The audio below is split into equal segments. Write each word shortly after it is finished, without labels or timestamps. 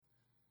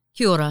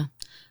Kia ora,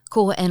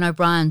 ko Anne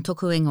O'Brien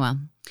toku ingoa.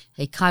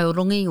 He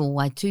kaiorongi o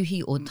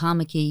Waituhi o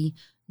Tāmaki,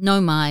 no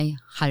mai,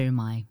 haere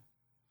mai.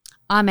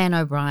 I'm Anne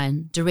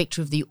O'Brien,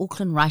 Director of the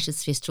Auckland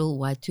Writers' Festival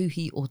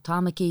Waituhi o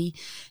Tāmaki,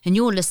 and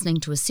you're listening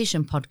to a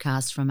session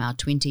podcast from our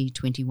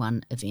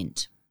 2021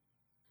 event.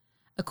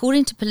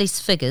 According to police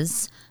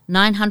figures,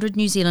 900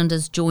 New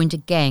Zealanders joined a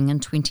gang in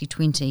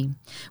 2020,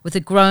 with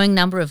a growing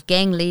number of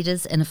gang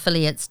leaders and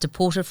affiliates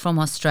deported from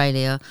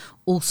Australia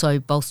also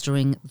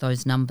bolstering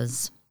those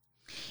numbers.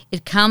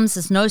 It comes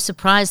as no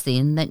surprise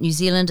then that New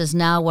Zealand is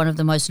now one of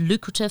the most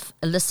lucrative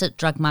illicit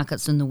drug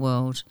markets in the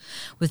world,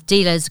 with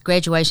dealers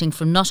graduating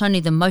from not only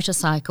the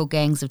motorcycle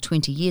gangs of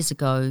 20 years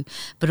ago,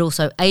 but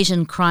also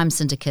Asian crime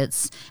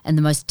syndicates and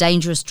the most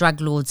dangerous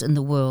drug lords in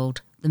the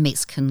world, the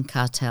Mexican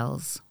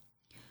cartels.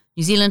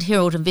 New Zealand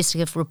Herald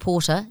investigative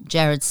reporter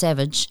Jared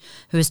Savage,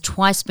 who has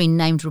twice been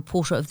named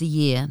Reporter of the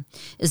Year,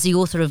 is the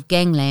author of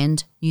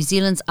Gangland, New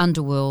Zealand's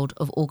Underworld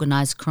of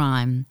Organised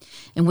Crime,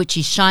 in which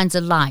he shines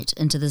a light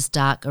into this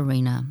dark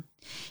arena.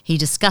 He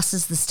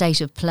discusses the state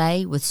of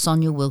play with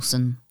Sonia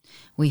Wilson.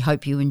 We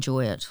hope you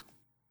enjoy it.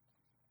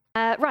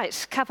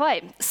 Right, ka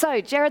pai.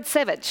 So, Jared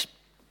Savage.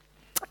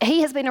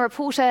 He has been a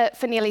reporter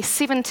for nearly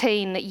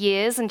 17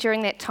 years, and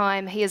during that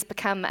time he has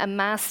become a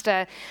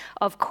master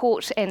of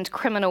court and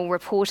criminal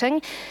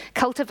reporting,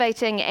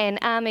 cultivating an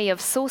army of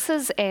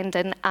sources and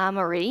an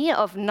armoury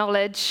of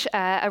knowledge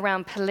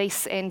around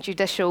police and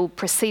judicial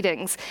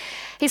proceedings.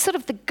 He's sort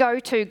of the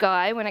go-to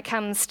guy when it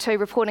comes to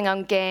reporting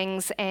on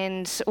gangs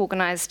and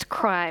organised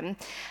crime.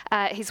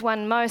 He's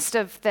won most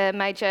of the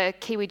major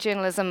Kiwi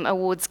journalism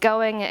awards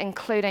going,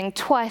 including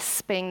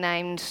twice being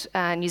named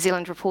New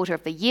Zealand Reporter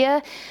of the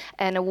Year,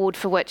 an award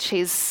for which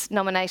he's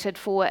nominated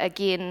for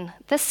again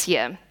this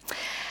year.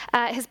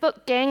 His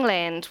book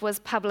Gangland was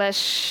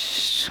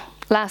published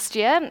last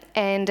year,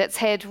 and it's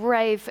had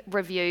rave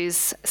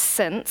reviews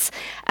since.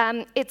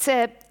 It's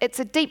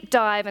a deep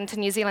dive into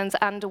New Zealand's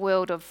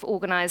underworld of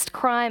organised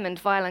crime and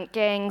violent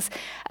gangs,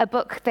 a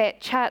book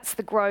that charts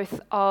the growth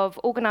of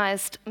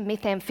organised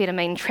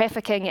methamphetamine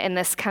trafficking in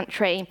this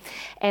country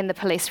and the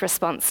police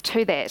response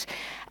to that.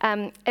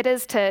 It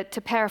is,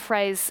 to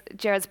paraphrase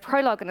Jared's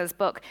prologue in his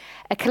book,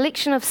 a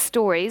collection of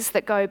stories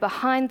that go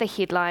behind the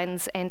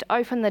headlines and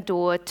open the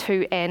door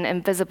to an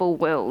invisible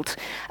world,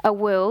 a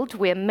world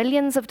where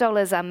millions of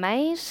dollars are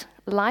made,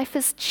 life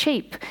is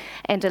cheap,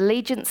 and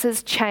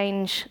allegiances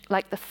change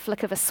like the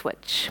flick of a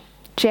switch.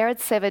 Jared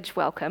Savage,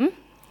 welcome.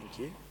 Thank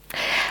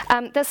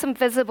you. This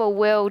invisible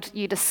world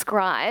you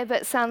describe,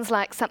 it sounds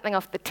like something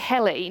off the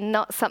telly,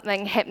 not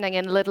something happening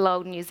in little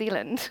old New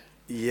Zealand.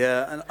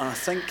 Yeah, and I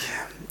think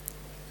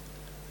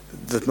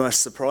the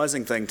most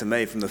surprising thing to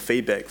me from the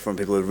feedback from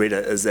people who read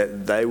it is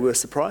that they were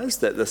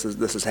surprised that this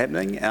is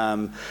happening.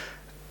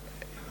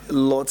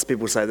 Lots of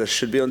people say this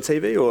should be on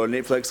TV or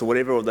Netflix or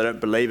whatever, or they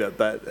don't believe it,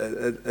 but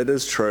it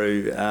is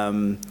true.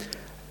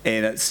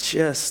 And it's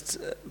just,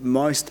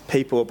 most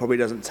people, it probably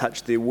doesn't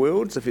touch their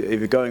worlds. If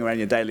you're going around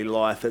your daily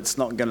life, it's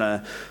not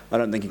gonna, I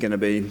don't think you're gonna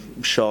be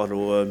shot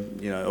or,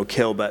 or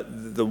killed,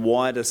 but the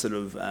wider sort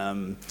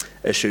of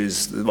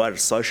issues, the wider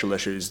social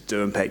issues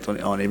do impact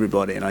on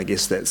everybody, and I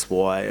guess that's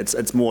why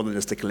it's more than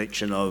just a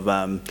collection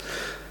of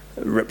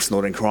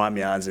rip-snorting crime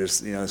yards.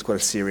 There's quite a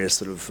serious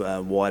sort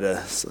of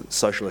wider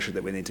social issue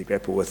that we need to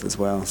grapple with as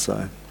well.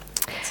 So.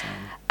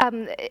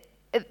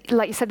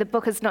 Like you said, the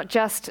book is not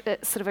just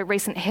sort of a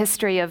recent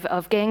history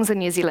of gangs in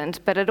New Zealand,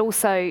 but it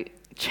also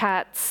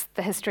charts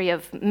the history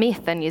of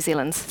meth in New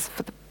Zealand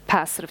for the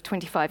past sort of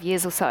 25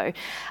 years or so.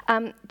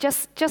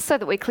 Just so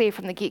that we're clear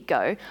from the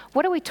get-go,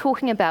 what are we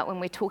talking about when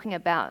we're talking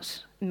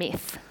about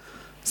meth?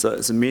 So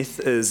meth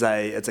is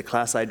it's a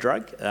Class A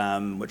drug,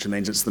 which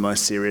means it's the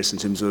most serious in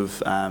terms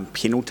of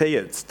penalty.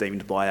 It's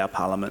deemed by our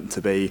Parliament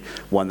to be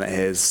one that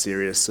has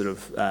serious sort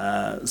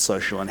of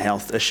social and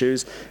health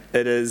issues.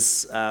 It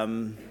is.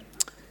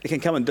 It can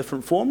come in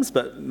different forms,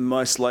 but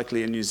most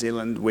likely in New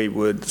Zealand we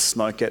would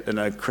smoke it in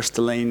a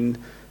crystalline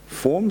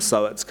form.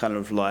 So it's kind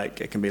of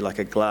like, it can be like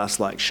a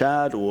glass-like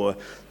shard or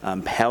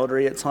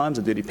powdery at times,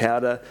 a dirty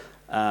powder.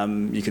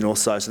 You can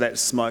also, so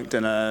that's smoked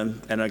in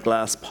a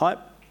glass pipe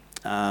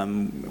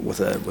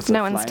with a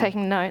no one's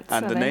taking notes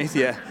underneath.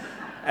 Yeah,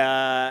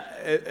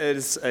 it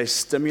is a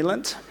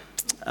stimulant.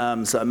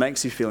 So it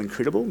makes you feel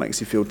incredible, makes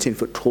you feel 10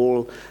 foot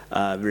tall,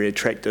 very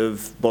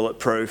attractive,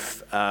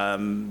 bulletproof.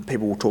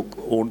 People will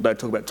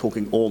talk about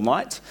talking all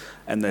night,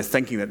 and they're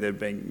thinking that they're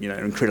being,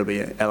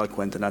 incredibly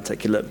eloquent and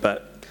articulate.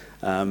 But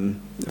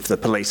if the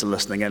police are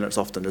listening in, it's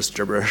often just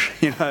gibberish.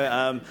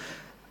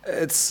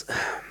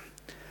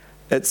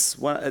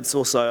 It's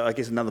also, I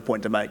guess, another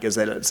point to make is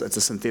that it's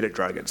a synthetic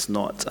drug. It's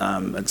not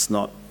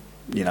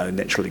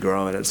naturally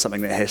grown. It's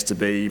something that has to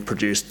be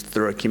produced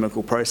through a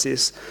chemical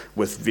process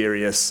with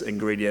various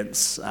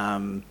ingredients,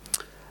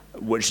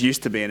 which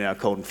used to be in our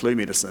cold and flu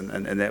medicine,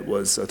 and that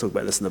was, I talk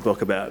about this in the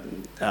book, about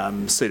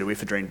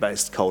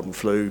pseudoephedrine-based cold and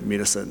flu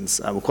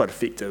medicines were quite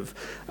effective.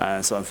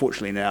 So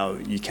unfortunately now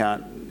you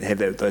can't have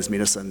those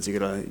medicines. You've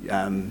got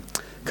to,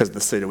 because the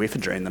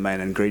pseudoephedrine, the main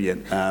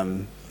ingredient,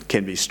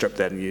 can be stripped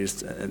out and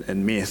used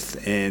in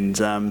meth. And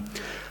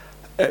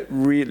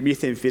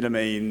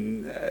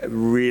Methamphetamine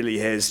really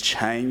has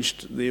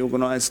changed the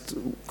organised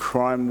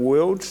crime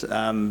world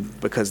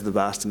because of the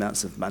vast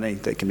amounts of money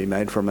that can be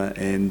made from it,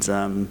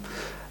 and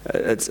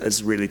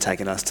it's really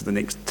taken us to the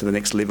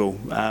next level,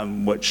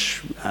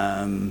 which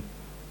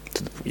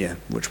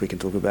we can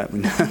talk about.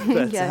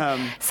 But,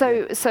 yeah.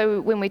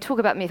 So when we talk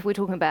about meth, we're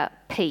talking about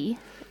P,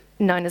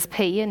 known as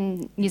P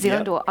in New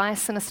Zealand, or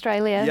ice in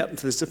Australia. Yep,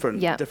 so there's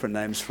different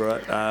names for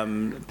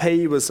it.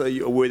 P was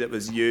a word that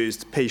was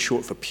used, P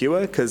short for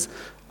pure, because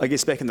I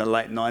guess back in the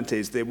late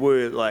 90s there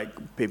were, like,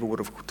 people would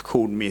have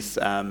called meth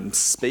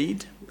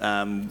speed,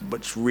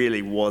 which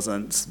really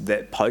wasn't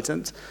that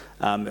potent.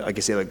 I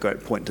guess the other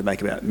great point to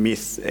make about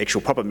meth,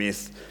 actual proper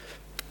meth,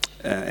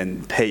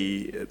 and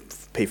P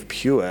for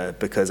pure,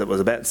 because it was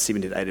about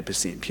 70 to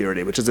 80%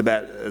 purity, which is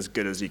about as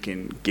good as you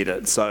can get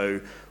it.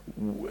 So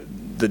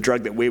the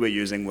drug that we were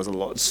using was a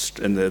lot,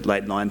 in the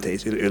late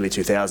 90s, early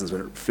 2000s,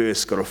 when it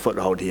first got a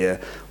foothold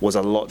here, was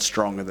a lot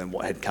stronger than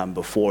what had come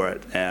before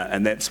it,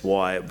 and that's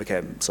why it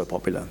became so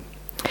popular.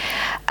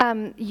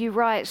 You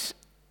write,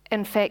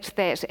 in fact,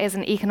 that as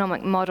an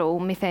economic model,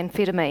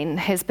 methamphetamine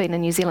has been a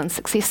New Zealand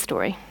success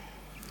story.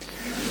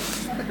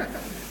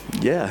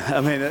 Yeah,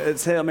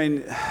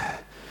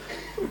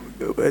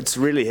 it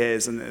really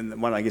has,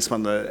 and one of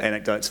the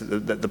anecdotes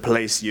that the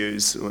police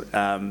use,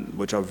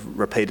 which I've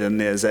repeated in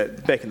there, is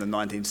that back in the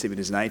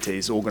 1970s and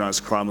 80s,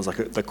 organised crime was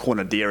like the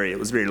corner dairy. It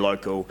was very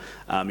local.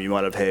 You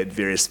might have had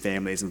various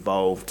families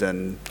involved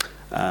in,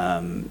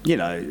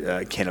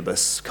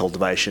 cannabis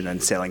cultivation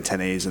and selling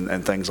tinnies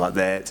and things like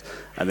that,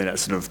 and then it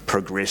sort of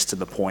progressed to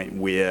the point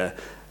where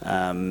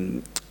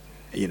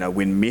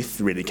when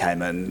meth really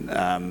came in,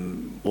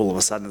 all of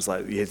a sudden it's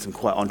like you had some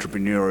quite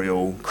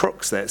entrepreneurial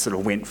crooks that sort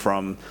of went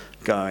from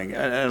going,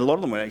 and a lot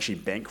of them were actually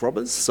bank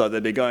robbers, so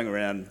they'd be going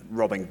around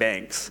robbing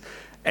banks,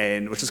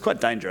 and which is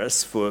quite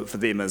dangerous for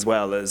them as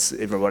well as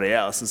everybody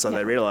else, and so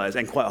they realised,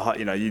 and quite high,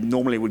 you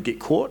normally would get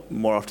caught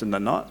more often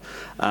than not.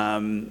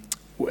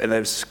 And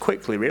they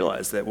quickly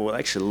realised that, well,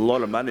 actually a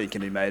lot of money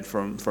can be made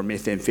from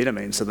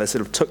methamphetamine. So they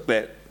sort of took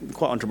that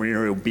quite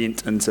entrepreneurial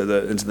bent into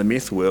the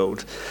meth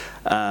world,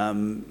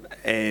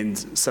 and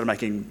started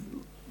making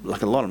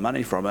like a lot of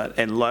money from it.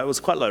 And it was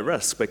quite low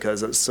risk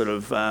because it's sort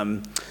of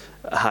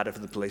harder for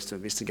the police to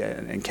investigate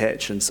and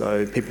catch. And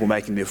so people were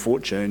making their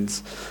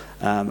fortunes.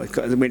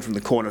 It went from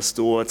the corner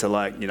store to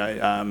like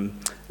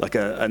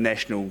a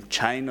national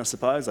chain, I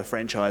suppose, a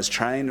franchise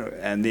chain,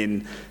 and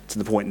then to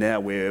the point now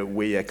where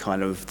we are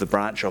kind of the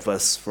branch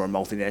office for a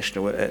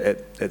multinational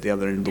at the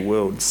other end of the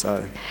world.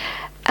 So,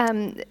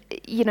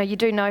 you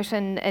do note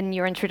in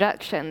your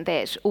introduction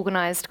that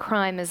organised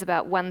crime is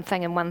about one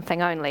thing and one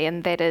thing only,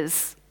 and that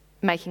is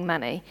making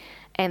money.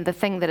 And the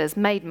thing that has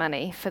made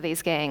money for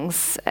these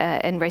gangs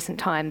in recent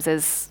times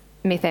is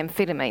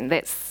methamphetamine.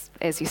 That's,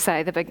 as you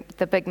say,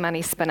 the big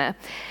money spinner.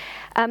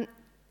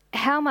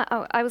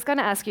 I was going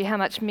to ask you how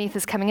much meth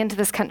is coming into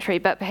this country,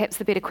 but perhaps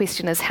the better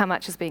question is how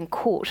much is being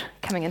caught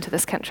coming into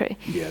this country?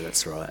 Yeah,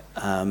 that's right.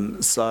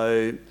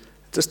 So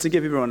just to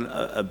give everyone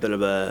a bit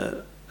of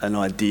an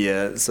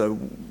idea, so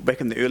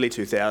back in the early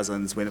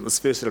 2000s when it was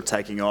first sort of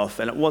taking off,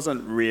 and it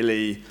wasn't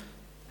really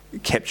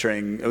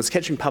capturing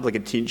public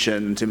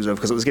attention in terms of,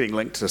 because it was getting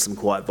linked to some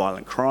quite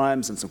violent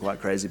crimes and some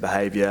quite crazy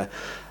behaviour.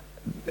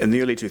 In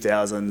the early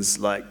 2000s,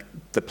 like,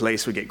 the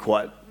police would get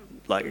quite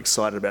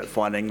excited about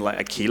finding like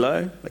a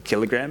kilogram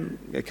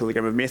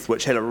of meth,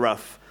 which had a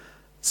rough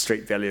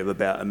street value of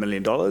about $1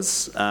 million.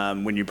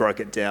 When you broke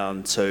it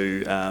down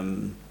to,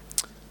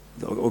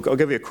 I'll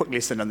give you a quick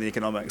lesson on the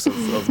economics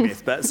of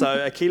meth. But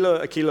so a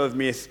kilo of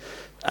meth,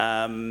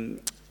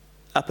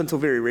 up until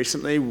very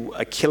recently,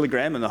 a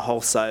kilogram in a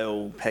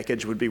wholesale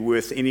package would be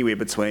worth anywhere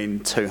between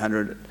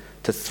 $200,000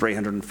 to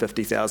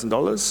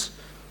 $350,000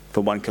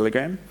 for 1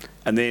 kilogram.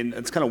 And then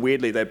it's kind of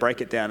weirdly, they break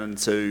it down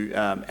into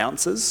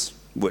ounces,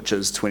 which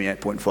is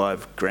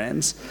 28.5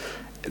 grams.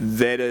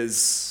 That is,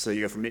 so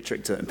you go from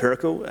metric to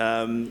empirical,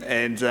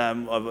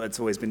 it's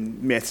always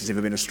been, maths has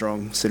never been a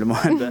strong suit of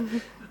mine, but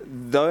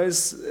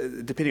those,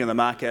 depending on the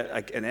market,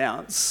 an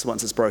ounce,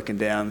 once it's broken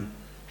down,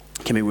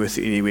 can be worth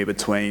anywhere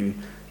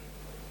between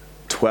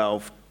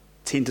 $10,000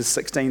 to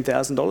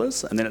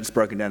 $16,000, and then it's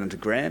broken down into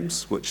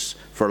grams, which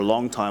for a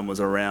long time was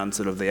around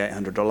sort of the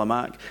 $800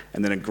 mark,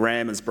 and then a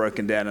gram is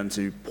broken down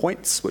into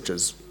points, which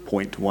is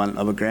 0.1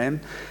 of a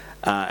gram.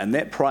 And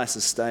that price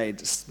has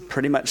stayed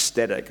pretty much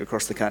static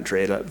across the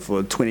country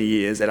for 20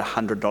 years at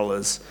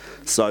 $100.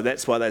 So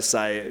that's why they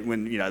say,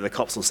 when the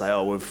cops will say,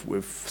 "Oh,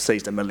 we've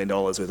seized $1 million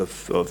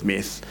worth of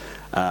meth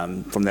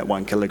from that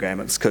 1 kilogram,"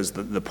 it's because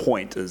the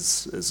point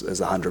is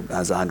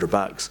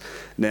 $100.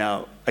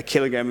 Now, a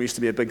kilogram used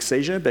to be a big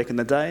seizure back in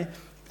the day.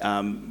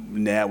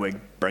 Now we're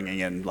bringing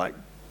in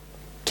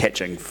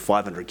catching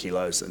 500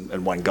 kilos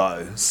in one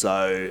go.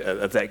 So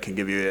if that can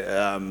give you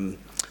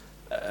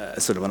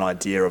sort of an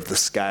idea of the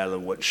scale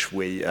at which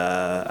we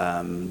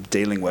are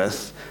dealing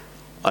with.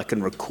 I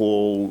can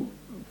recall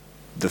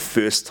the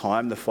first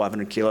time the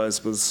 500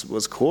 kilos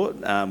was caught,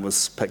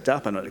 was picked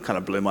up, and it kind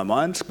of blew my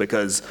mind,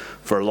 because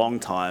for a long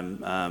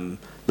time,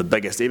 the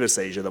biggest ever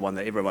seizure, the one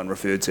that everyone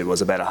referred to,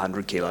 was about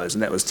 100 kilos,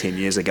 and that was 10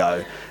 years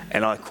ago.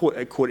 And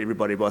it caught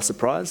everybody by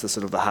surprise,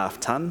 the half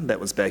tonne. That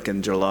was back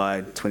in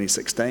July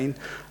 2016.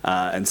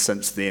 And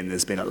since then,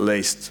 there's been at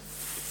least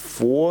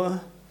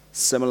 4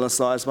 similar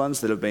sized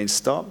ones that have been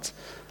stopped,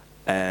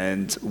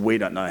 and we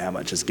don't know how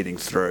much is getting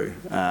through.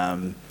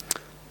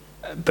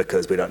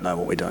 Because we don't know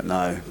what we don't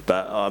know.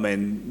 But I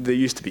mean, there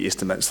used to be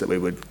estimates that we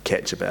would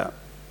catch about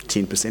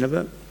 10% of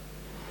it.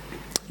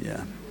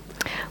 Yeah.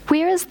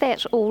 Where is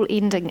that all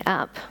ending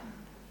up?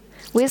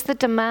 Where's the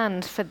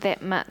demand for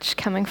that much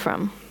coming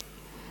from?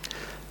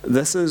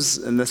 This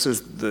is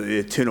the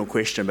eternal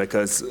question,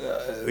 because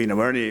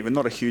we're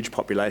not a huge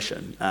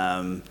population.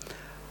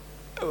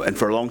 And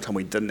for a long time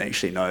we didn't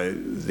actually know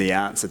the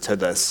answer to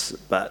this,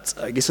 but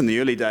I guess in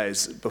the early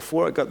days,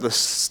 before it got this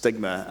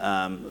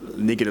stigma,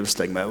 negative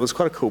stigma, it was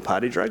quite a cool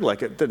party drug.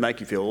 Like, it did make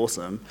you feel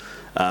awesome.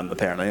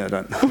 Apparently, I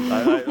don't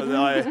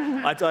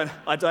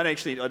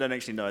actually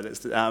know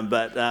that,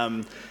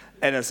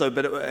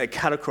 but it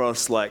cut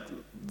across like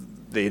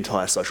the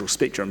entire social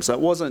spectrum. So it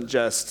wasn't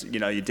just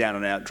your down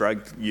and out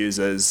drug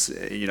users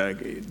that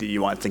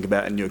you might think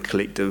about in your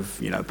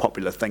collective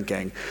popular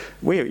thinking.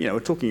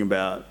 We're talking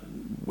about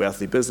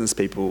wealthy business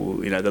people,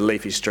 the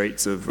leafy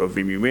streets of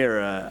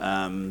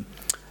Remuera,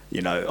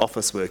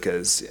 office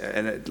workers,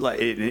 and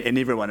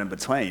everyone in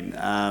between.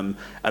 And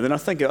then I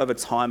think over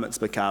time it's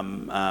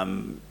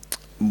become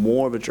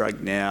more of a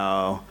drug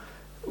now,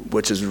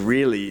 which is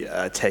really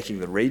attacking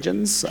the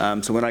regions.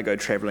 So when I go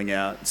travelling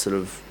out sort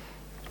of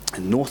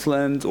in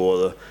Northland or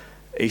the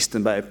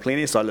Eastern Bay of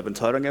Plenty, so I live in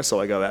Tauranga,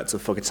 so I go out to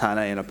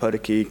Whakatane and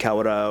Opotiki,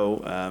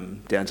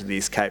 Kawerau, down to the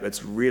East Cape.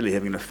 It's really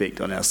having an effect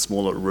on our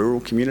smaller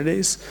rural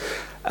communities.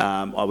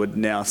 I would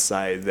now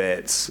say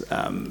that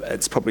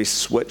it's probably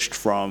switched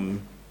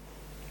from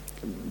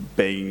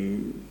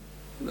being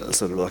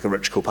sort of like a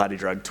rich cool party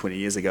drug 20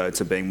 years ago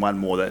to being one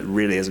more that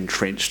really has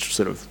entrenched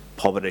sort of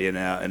poverty in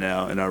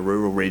our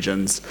rural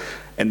regions.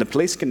 And the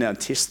police can now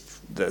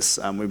test this.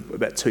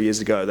 About 2 years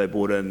ago, they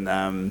brought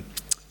in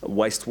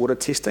wastewater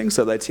testing.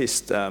 So they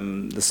test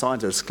the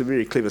scientists,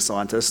 very clever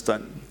scientists.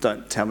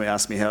 Don't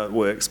ask me how it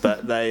works,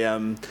 but they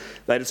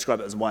describe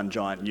it as one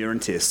giant urine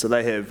test. So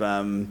they have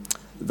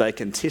they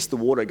can test the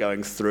water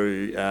going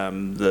through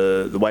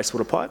the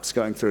wastewater pipes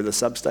going through the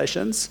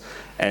substations,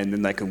 and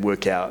then they can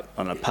work out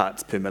on a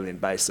parts per million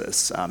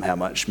basis how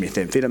much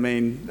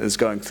methamphetamine is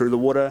going through the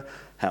water,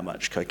 how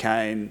much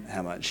cocaine,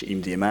 how much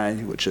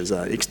MDMA, which is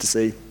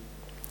ecstasy,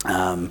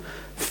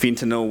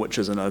 fentanyl, which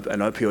is an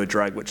opioid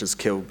drug which has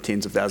killed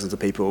tens of thousands of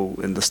people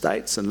in the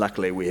States, and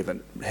luckily we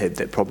haven't had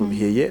that problem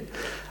here yet.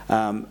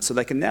 So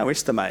they can now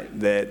estimate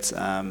that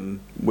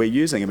we're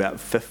using about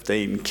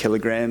 15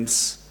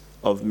 kilograms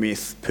of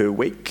meth per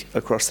week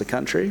across the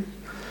country.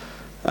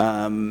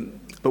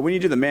 But when you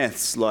do the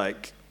maths,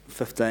 like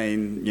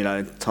 15,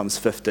 times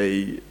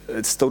 50,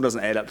 it still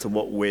doesn't add up to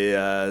what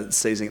we're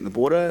seizing at the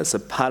border. So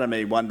part of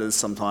me wonders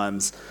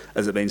sometimes,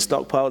 has it been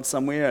stockpiled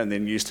somewhere and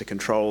then used to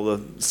control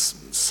the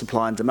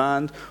supply and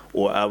demand,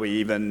 or are we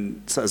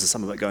even, so is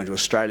some of it going to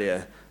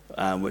Australia,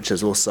 which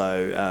is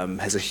also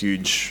has a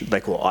huge, they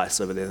call it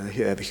ice over there, they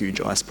have a huge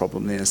ice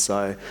problem there.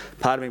 So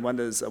part of me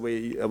wonders, are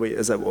we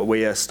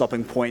a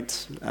stopping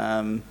point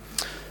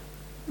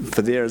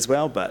for there as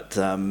well? But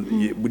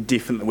we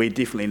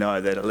definitely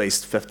know that at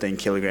least 15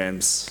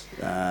 kilograms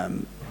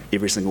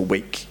every single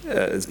week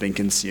is being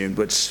consumed,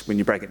 which when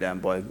you break it down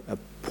by a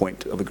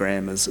point of a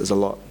gram is a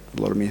lot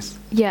of meth.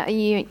 Yeah,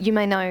 you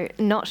may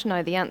not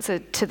know the answer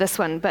to this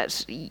one,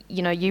 but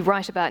you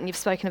write about and you've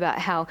spoken about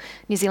how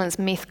New Zealand's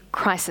meth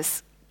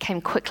crisis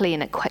came quickly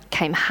and it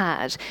came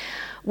hard.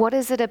 What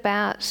is it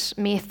about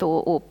meth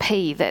or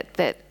P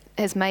that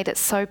has made it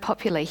so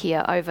popular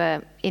here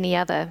over any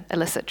other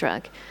illicit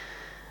drug?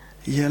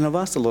 Yeah, and I've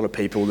asked a lot of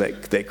people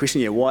that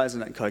question. Yeah, why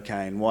isn't it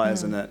cocaine? Why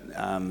isn't it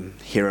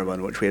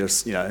heroin, which we had a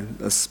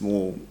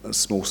small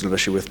sort of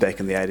issue with back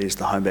in the 80s,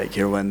 the home-baked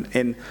heroin?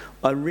 And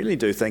I really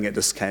do think it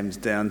just comes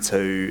down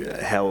to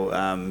how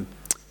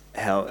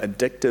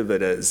addictive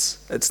it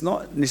is. It's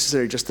not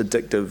necessarily just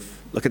addictive.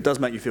 Like, it does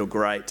make you feel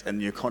great,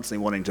 and you're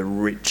constantly wanting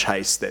to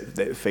chase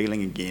that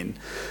feeling again.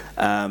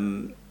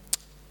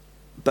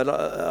 But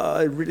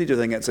I really do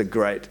think it's a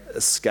great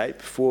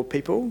escape for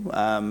people.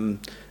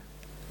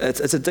 It's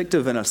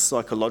addictive in a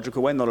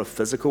psychological way, not a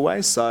physical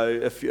way. So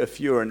if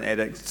you're an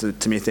addict to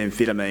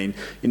methamphetamine,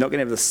 you're not going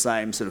to have the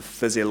same sort of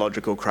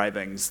physiological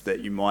cravings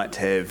that you might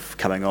have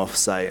coming off,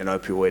 say, an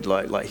opioid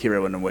like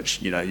heroin, in which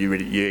you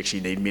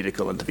actually need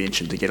medical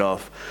intervention to get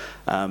off.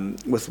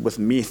 With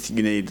meth,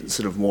 you need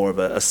sort of more of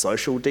a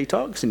social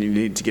detox, and you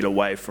need to get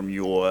away from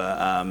your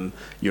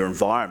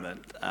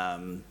environment.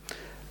 And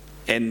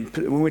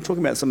when we're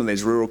talking about some of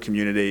these rural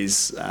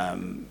communities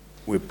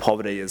where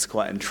poverty is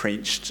quite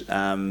entrenched,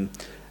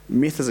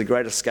 meth is a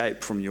great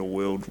escape from your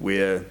world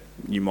where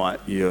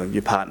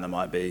your partner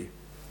might be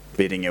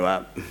beating you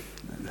up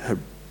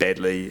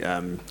badly.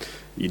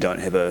 You don't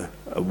have a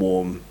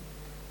warm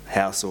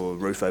house or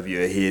roof over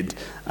your head.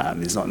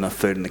 There's not enough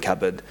food in the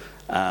cupboard.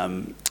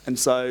 And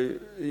so,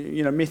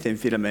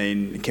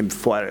 methamphetamine can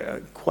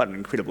provide quite an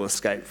incredible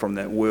escape from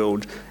that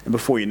world. And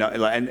before you know,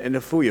 and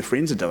if all your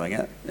friends are doing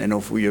it, and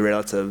if all your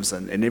relatives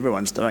and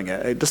everyone's doing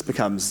it, it just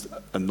becomes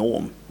a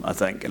norm, I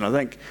think. And I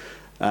think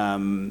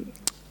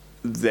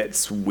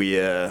that's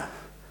where,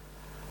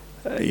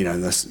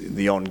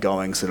 the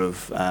ongoing sort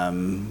of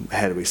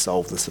how do we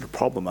solve this sort of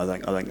problem? I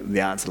think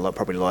the answer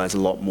probably lies a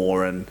lot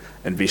more in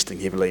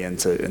investing heavily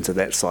into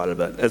that side of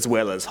it, as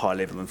well as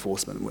high-level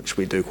enforcement, which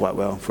we do quite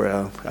well for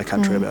our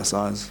country of our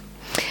size.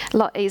 A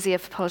lot easier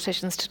for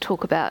politicians to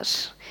talk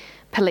about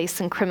police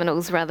and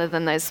criminals rather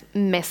than those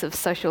massive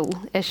social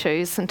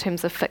issues in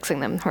terms of fixing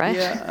them, right?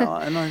 Yeah,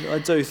 and I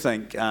do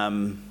think,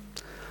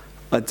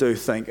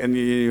 and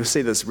you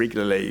see this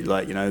regularly,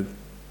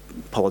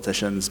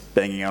 politicians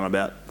banging on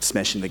about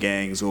smashing the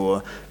gangs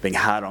or being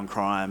hard on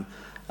crime.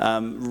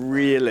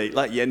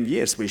 And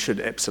yes, we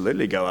should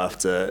absolutely go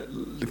after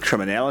the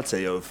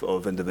criminality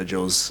of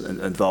individuals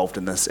involved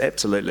in this.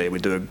 Absolutely, we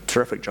do a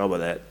terrific job of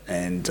that.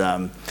 And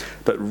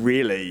but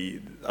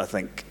really, I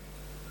think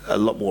a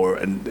lot more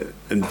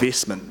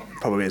investment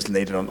probably is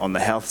needed on the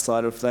health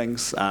side of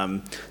things.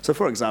 So,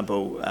 for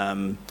example,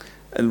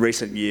 in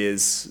recent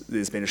years,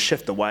 there's been a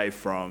shift away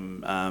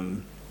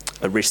from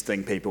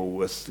arresting people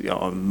with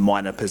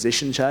minor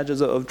possession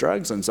charges of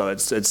drugs, and so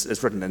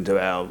it's written into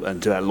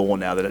our law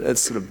now that it's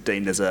sort of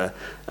deemed as a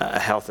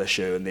health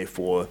issue, and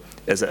therefore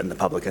is it in the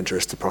public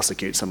interest to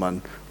prosecute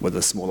someone with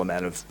a small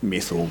amount of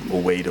meth or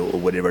weed or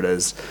whatever it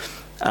is.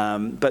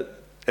 And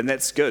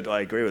that's good,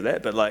 I agree with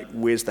that, but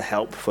where's the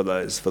help for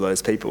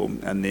those people?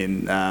 And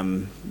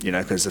then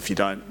because if you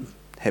don't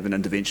have an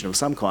intervention of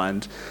some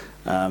kind,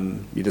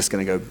 you're just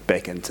going to go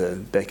back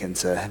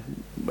into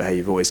how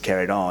you've always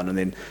carried on.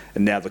 And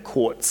now the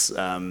courts,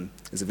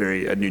 there's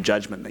a new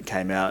judgment that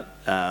came out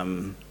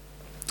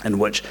in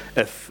which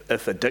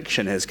if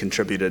addiction has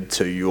contributed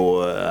to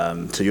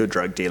your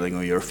drug dealing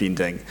or your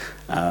offending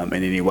in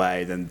any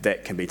way, then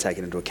that can be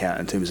taken into account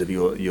in terms of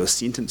your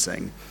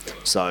sentencing.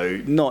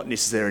 So not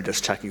necessarily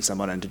just chucking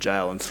someone into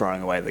jail and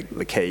throwing away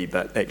the key,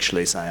 but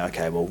actually saying,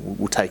 okay, well,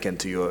 we'll take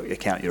into your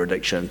account your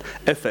addiction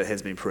if it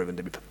has been proven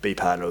to be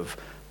part of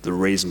the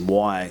reason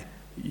why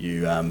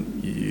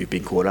you've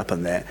been caught up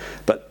in that.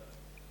 But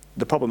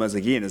the problem is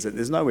that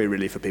there's nowhere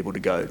really for people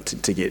to go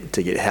to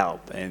get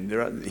help, and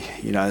there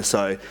are,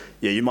 so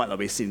you might not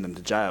be sending them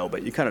to jail,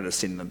 but you kind of just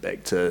send them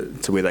back to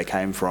where they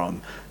came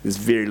from. There's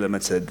very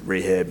limited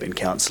rehab and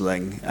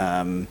counselling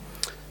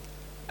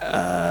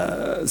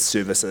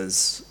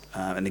services,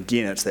 and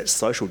again, it's that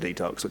social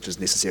detox which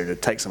is necessary to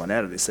take someone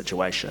out of this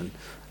situation,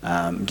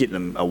 get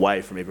them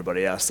away from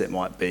everybody else that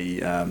might be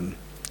a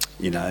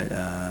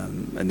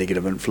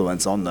negative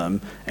influence on them,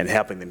 and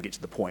helping them get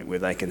to the point where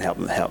they can help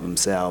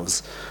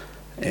themselves.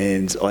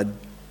 And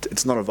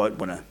it's not a vote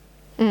winner.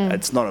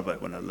 It's not a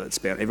vote winner. Let's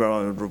be honest.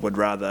 Everyone would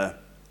rather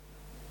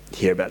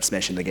hear about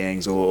smashing the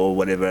gangs or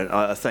whatever.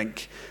 I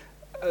think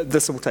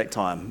this will take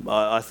time.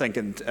 I think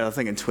in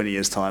 20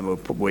 years' time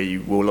we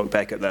will look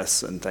back at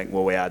this and think,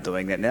 well, we are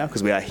doing that now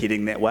because we are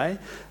heading that way.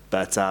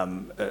 But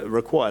it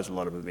requires a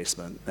lot of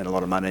investment and a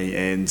lot of money,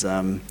 and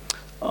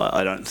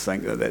I don't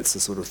think that's the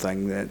sort of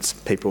thing that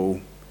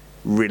people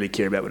really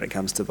care about when it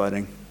comes to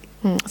voting.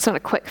 It's not a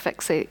quick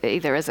fix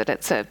either, is it?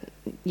 It's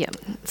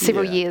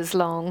several years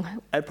long.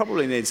 It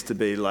probably needs to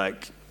be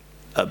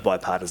a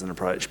bipartisan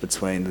approach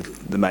between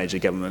the major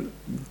government,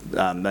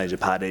 major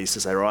parties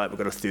to say, right, we've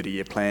got a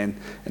 30-year plan,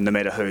 and no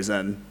matter who's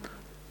in,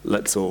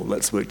 let's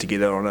work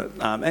together on it.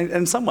 And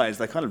in some ways,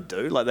 they kind of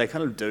do. They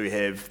kind of do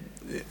have.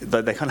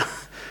 They kind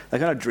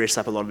of dress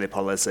up a lot of their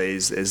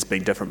policies as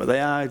being different, but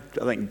they are,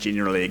 I think,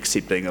 generally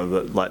accepting of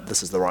it,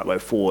 this is the right way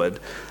forward.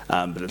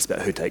 But it's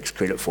about who takes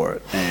credit for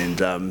it. And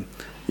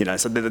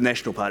so the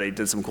National Party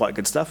did some quite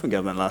good stuff in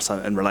government last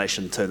time in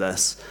relation to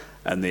this.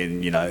 And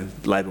then,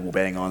 Labor will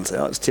bang on and say,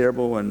 oh, it's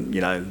terrible, and,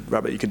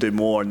 Robert, you could do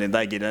more, and then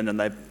they get in and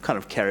they kind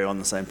of carry on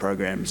the same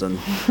programs, and,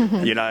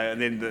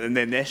 and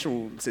then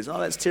National says, oh,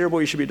 that's terrible,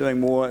 you should be doing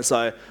more.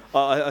 So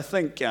I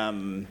think,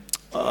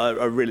 I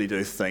really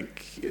do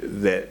think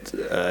that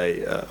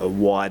a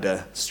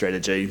wider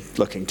strategy,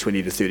 looking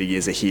 20 to 30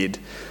 years ahead,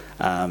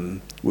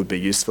 would be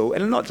useful,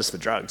 and not just for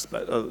drugs,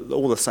 but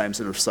all the same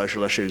sort of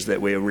social issues that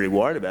we're really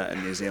worried about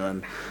in New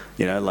Zealand,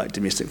 like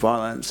domestic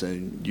violence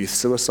and youth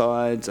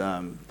suicide,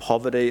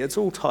 poverty. It's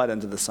all tied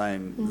into the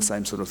same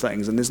sort of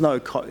things, and there's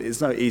no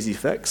easy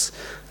fix.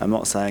 I'm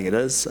not saying it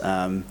is,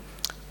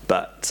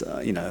 but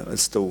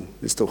there's still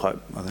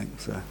hope, I think.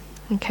 So.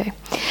 Okay.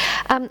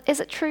 Is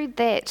it true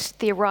that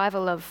the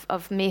arrival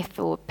of meth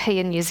or P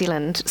in New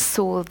Zealand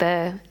saw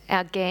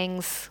our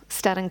gangs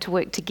starting to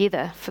work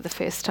together for the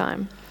first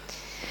time?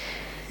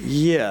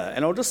 Yeah,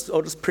 and I'll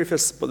just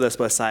preface this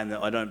by saying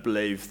that I don't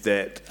believe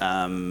that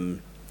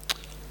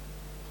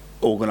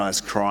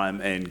organised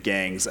crime and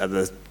gangs are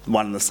the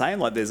one and the same.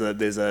 Like there's a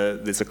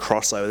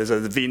crossover. There's a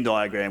Venn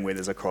diagram where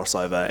there's a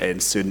crossover,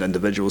 and certain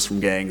individuals from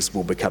gangs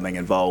will be becoming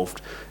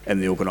involved in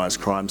the organised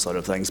crime side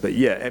of things. But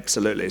yeah,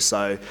 absolutely.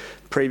 So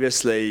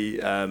previously,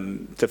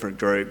 different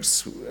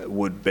groups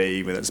would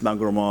be, whether it's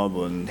mongrel mob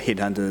and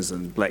headhunters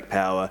and black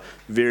power,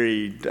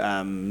 very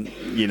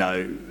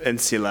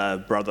insular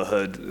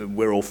brotherhood.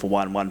 We're all for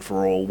one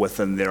for all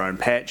within their own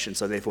patch, and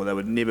so therefore they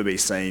would never be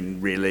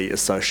seen really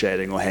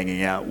associating or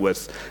hanging out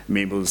with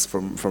members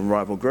from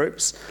rival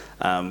groups.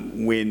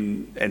 And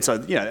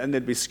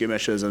there'd be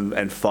skirmishes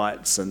and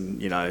fights, and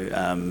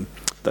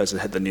those that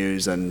hit the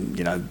news, and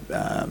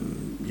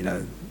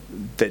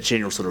that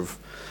general sort of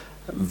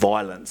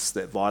violence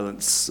that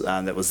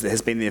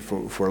has been there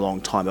for a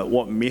long time. But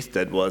what meth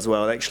did was,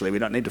 well, actually we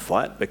don't need to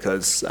fight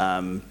because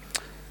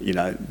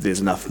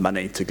there's enough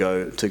money to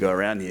go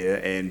around here,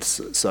 and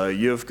so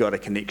you've got a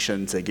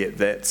connection to get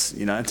that,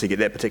 to get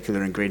that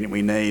particular ingredient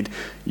we need.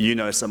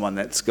 Someone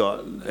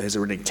who's a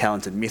really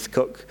talented meth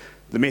cook.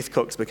 The meth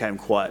cooks became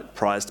quite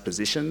prized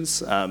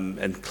possessions,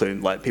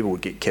 including like people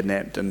would get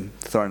kidnapped and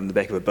thrown in the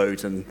back of a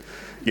boot, and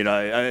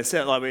it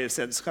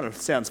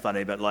sounds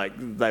funny, but like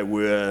they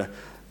were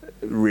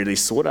really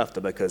sought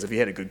after, because if you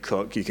had a good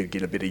cook, you could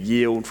get a better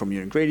yield from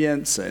your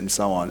ingredients and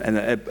so on. And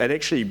it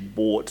actually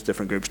brought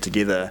different groups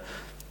together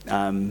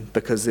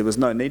because there was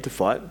no need to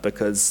fight,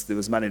 because there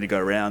was money to go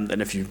around,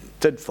 and if you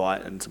did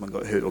fight and someone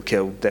got hurt or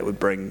killed, that would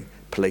bring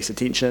police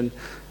attention.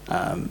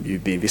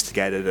 You'd be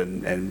investigated,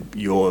 and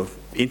your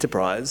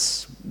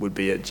enterprise would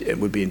be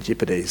in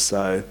jeopardy.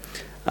 So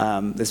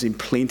there's been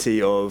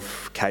plenty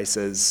of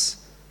cases.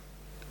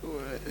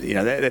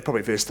 That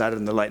probably first started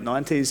in the late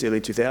 90s,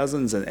 early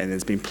 2000s, and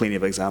there's been plenty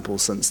of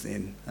examples since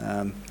then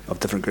of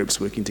different groups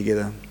working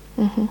together.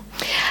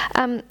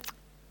 Mm-hmm.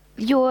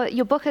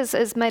 Your book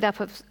is made up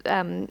of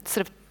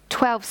sort of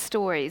 12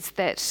 stories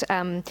that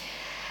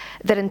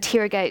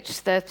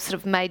interrogate the sort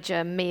of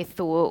major meth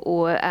or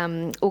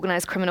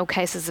organised criminal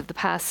cases of the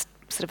past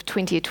sort of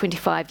 20 or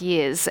 25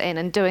 years, and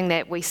in doing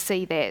that we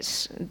see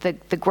that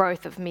the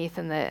growth of meth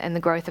and the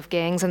growth of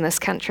gangs in this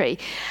country,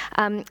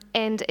 and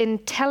in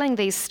telling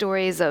these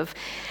stories of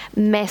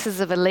masses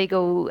of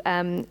illegal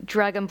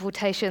drug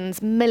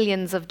importations,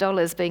 millions of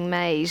dollars being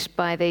made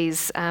by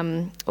these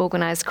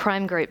organised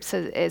crime groups,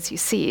 as you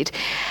said,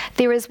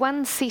 there is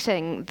one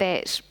setting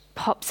that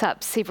pops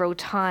up several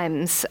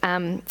times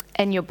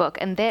in your book,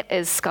 and that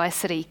is Sky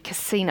City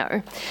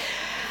Casino.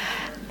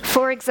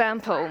 For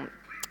example,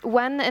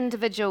 one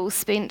individual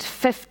spent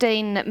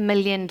 $15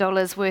 million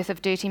worth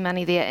of dirty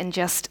money there in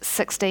just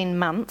 16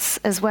 months,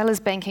 as well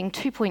as banking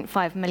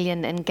 $2.5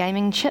 million in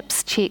gaming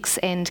chips, cheques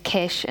and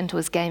cash into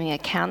his gaming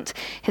account.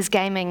 His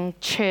gaming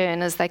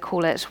churn, as they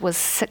call it, was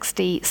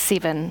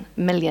 $67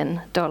 million.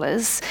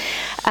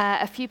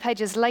 A few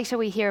pages later,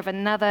 we hear of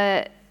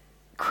another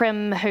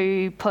crim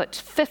who put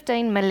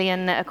 $15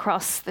 million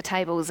across the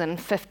tables in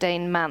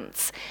 15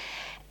 months.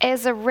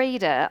 As a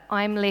reader,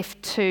 I'm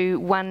left to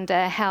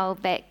wonder how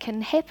that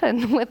can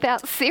happen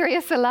without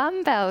serious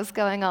alarm bells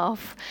going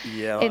off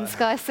in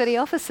Sky City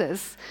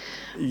offices.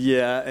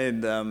 Yeah,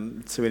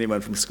 and to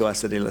anyone from Sky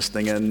City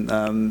listening in,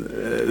 I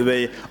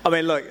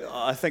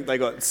think they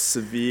got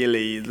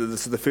severely.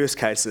 The first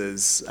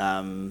cases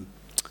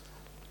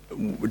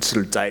would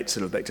sort of date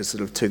back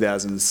to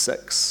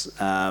 2006,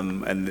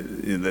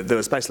 and there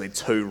was basically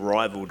two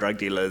rival drug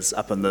dealers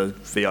up in the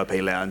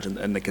VIP lounge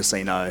in the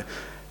casino,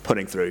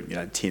 putting through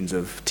tens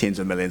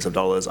of millions of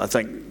dollars. I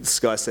think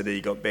Sky City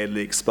got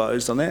badly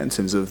exposed on that in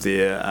terms of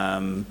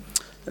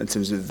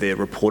their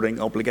reporting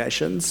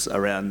obligations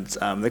around.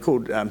 They're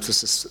called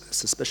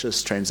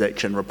suspicious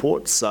transaction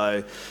reports.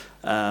 So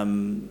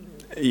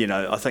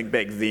I think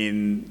back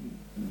then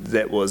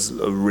that was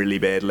a really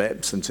bad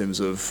lapse in terms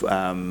of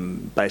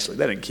basically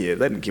they didn't care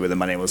where the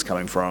money was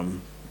coming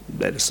from.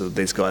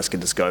 These guys can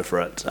just go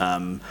for it.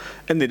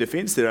 In their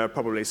defence, there are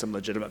probably some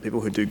legitimate people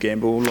who do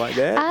gamble like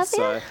that. Are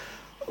there?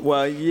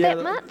 Well, yeah,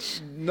 that much?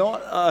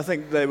 Not. I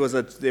think there was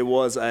a.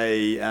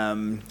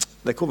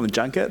 They call them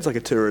junkets. It's like a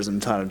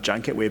tourism kind of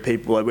junket where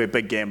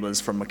big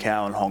gamblers from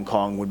Macau and Hong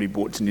Kong would be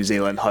brought to New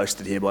Zealand,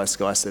 hosted here by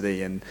Sky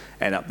City, and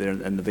up there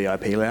in the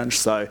VIP lounge.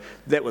 So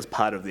that was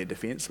part of their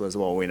defence. Was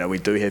we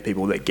do have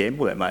people that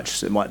gamble that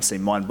much. It might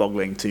seem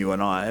mind-boggling to you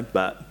and I,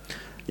 but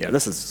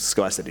this is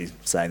Sky City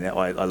saying that.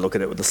 I look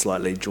at it with a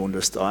slightly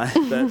jaundiced eye,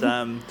 but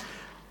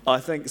I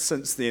think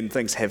since then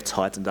things have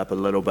tightened up a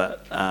little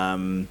bit.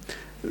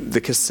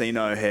 The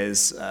casino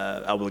has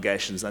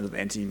obligations under the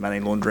anti-money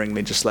laundering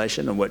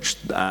legislation, in which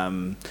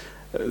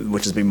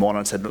has been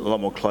monitored a lot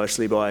more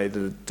closely by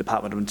the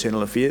Department of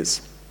Internal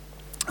Affairs.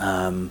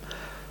 So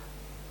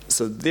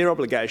their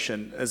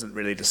obligation isn't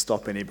really to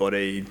stop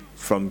anybody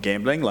from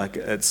gambling. Like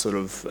it's sort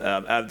of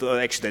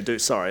actually they do.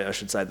 Sorry, I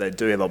should say they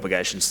do have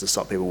obligations to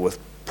stop people with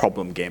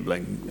problem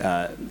gambling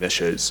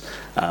issues,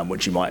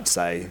 which you might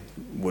say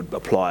would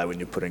apply when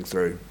you're putting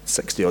through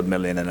 60 odd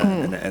million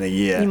in a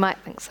year. You might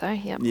think so.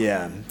 Yeah.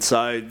 Yeah.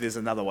 So there's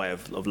another way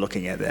of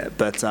looking at that,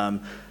 but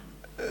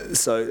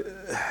so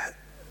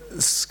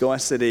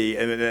SkyCity,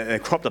 and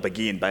it cropped up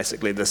again,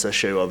 basically, this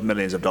issue of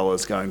millions of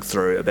dollars going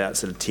through about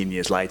sort of 10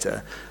 years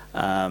later.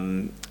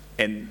 And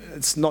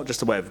it's not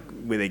just a way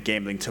of where they're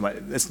gambling too much.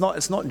 It's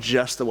not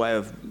just a way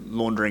of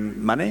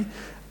laundering money.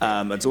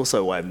 It's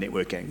also a way of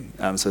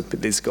networking. So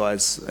these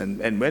guys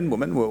and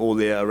women were all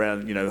there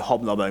around,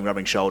 hobnobbing,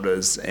 rubbing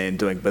shoulders, and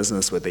doing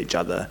business with each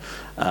other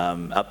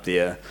up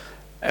there.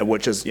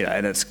 Which is,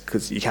 and it's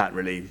because you can't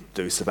really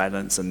do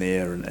surveillance in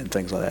there and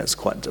things like that. It's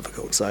quite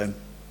difficult. So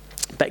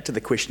back to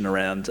the question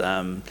around,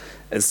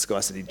 is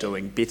SkyCity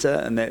doing better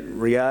in that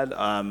regard?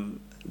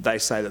 They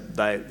say that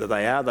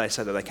they are. They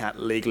say that they can't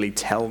legally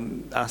tell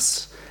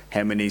us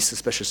how many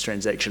suspicious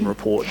transaction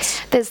reports.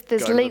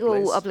 There's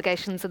legal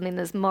obligations and then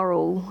there's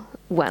moral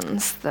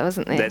ones, though,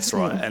 isn't there? That's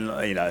right, and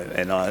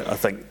and I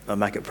think I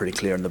make it pretty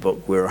clear in the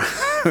book where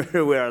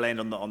where I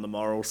land on the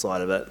moral side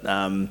of it.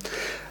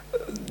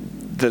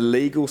 The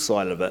legal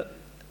side of it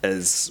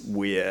is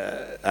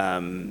where,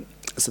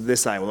 so they're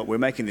saying, well, look, we're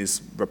making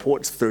these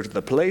reports through to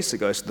the police, it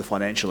goes to the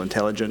Financial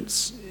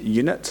Intelligence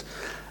Unit,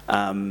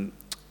 but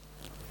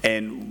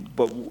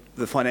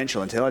the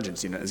Financial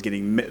Intelligence Unit is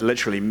getting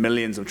literally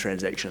millions of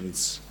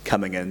transactions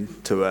coming in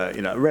to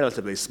a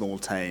relatively small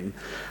team.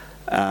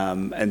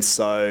 And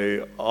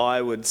so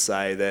I would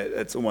say that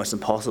it's almost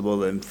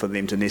impossible for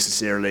them to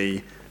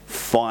necessarily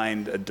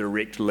find a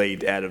direct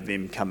lead out of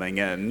them coming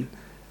in,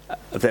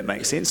 if that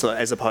makes sense. So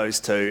as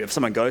opposed to if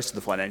someone goes to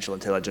the Financial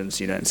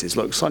Intelligence Unit and says,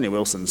 look, Sonia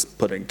Wilson's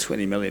putting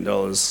 $20 million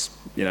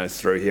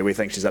through here, we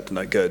think she's up to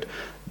no good,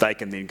 they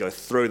can then go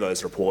through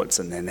those reports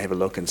and then have a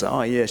look and say,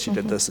 oh yeah, she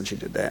did this and she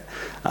did that.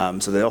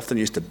 So they're often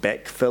used to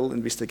backfill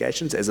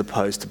investigations as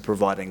opposed to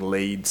providing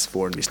leads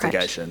for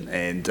investigation. Right.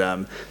 And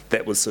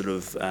that was sort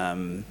of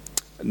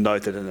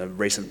noted in a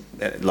recent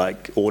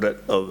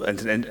audit of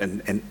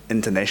an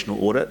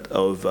international audit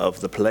of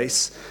the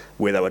police,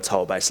 where they were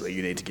told basically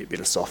you need to get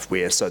better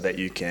software so that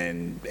you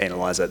can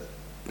analyse it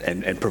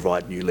and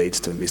provide new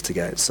leads to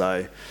investigate.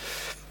 So,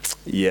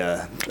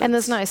 yeah. And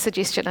there's no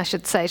suggestion, I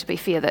should say, to be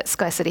fair, that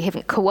SkyCity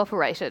haven't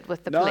cooperated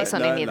with the police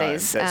on any of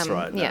these. That's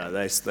right. Yeah. No,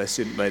 they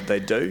certainly they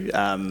do,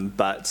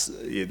 but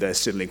they're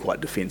certainly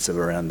quite defensive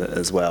around it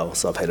as well.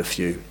 So I've had a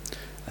few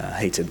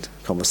heated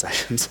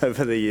conversations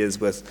over the years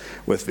with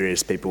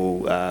various people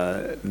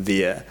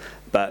there.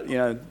 But,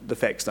 the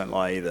facts don't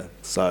lie either.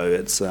 So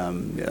it's a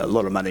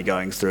lot of money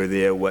going through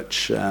there,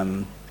 which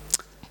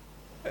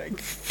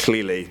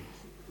clearly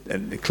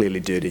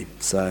dirty.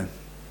 So,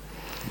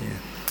 yeah.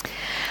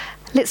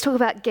 Let's talk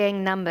about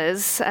gang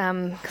numbers,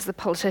 because the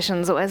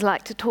politicians always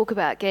like to talk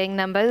about gang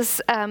numbers.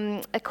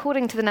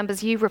 According to the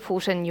numbers you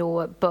report in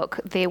your book,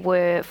 there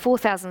were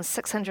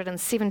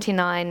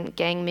 4,679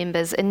 gang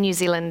members in New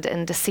Zealand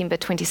in December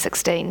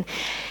 2016.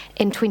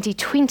 In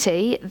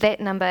 2020,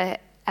 that number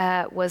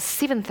was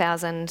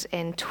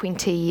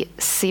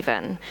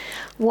 7,027.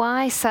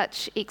 Why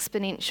such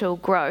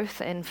exponential growth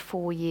in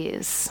 4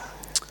 years?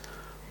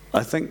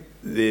 I think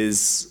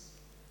there's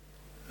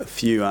a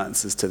few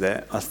answers to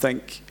that. I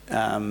think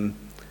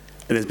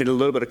and there's been a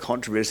little bit of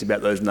controversy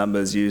about those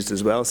numbers used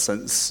as well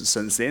since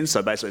then.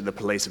 So basically the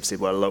police have said,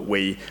 well, look,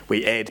 we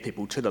add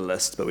people to the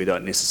list, but we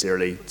don't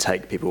necessarily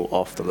take people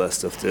off the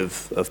list if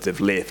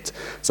they've left.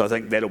 So I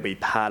think that'll be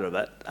part of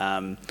it.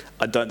 I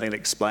don't think it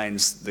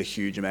explains the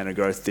huge amount of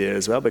growth there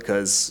as well,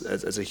 because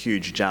it's a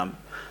huge jump.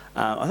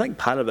 I think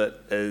part of it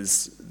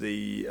is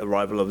the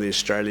arrival of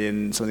some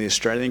of the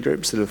Australian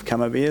groups that have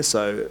come over here.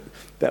 So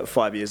about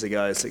 6 years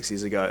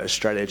ago,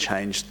 Australia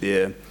changed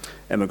their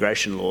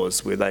immigration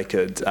laws where they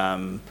could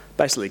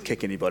basically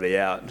kick anybody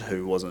out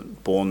who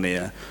wasn't born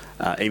there,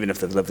 even if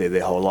they've lived there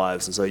their whole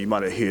lives. And so you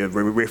might have heard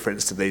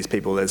reference to these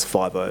people as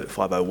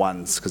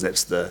 501s, because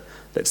that's the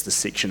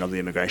section of the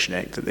Immigration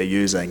Act that they're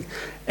using.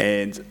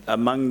 And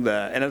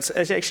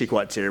it's actually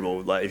quite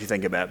terrible. Like if you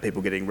think about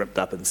people getting ripped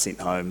up and sent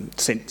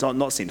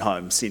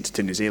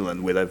to New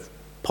Zealand where they've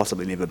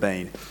possibly never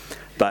been.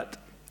 But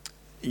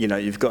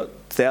you've got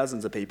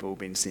thousands of people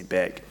being sent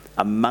back.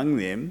 Among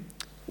them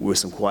were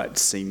some quite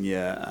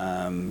senior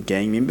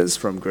gang members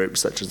from groups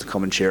such as the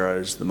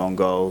Comancheros, the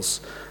Mongols,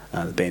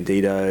 the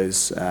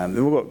Bandidos.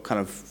 They've all got kind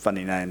of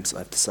funny names, I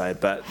have to say,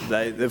 but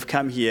they've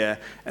come here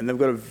and they've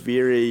got a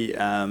very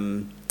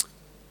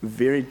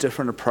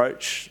different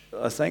approach,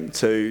 I think,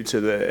 to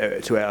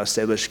our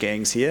established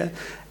gangs here.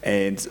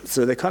 And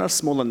so they're kind of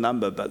small in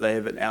number, but they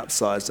have an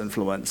outsized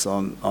influence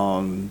on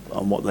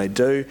what they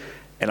do.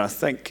 And I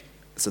think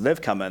so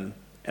they've come in.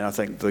 And I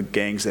think the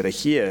gangs that are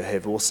here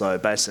have also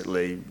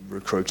basically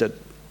recruited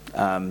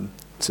to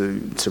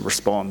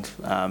respond.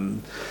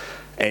 And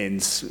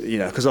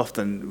because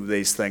often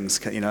these things,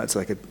 it's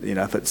like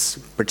if it's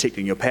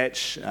protecting your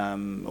patch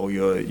or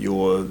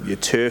your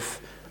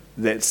turf,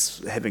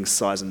 that's having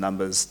size and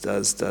numbers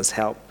does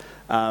help.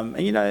 And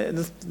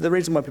the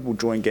reason why people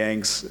join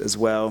gangs as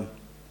well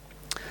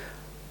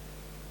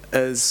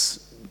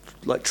is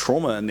like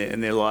trauma in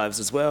their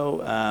lives as well.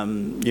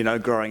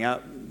 Growing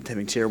up,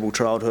 having terrible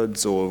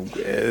childhoods or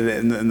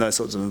in those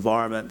sorts of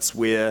environments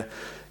where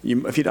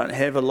if you don't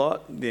have a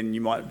lot, then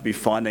you might be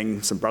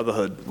finding some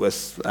brotherhood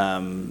with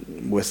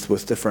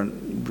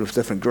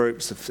different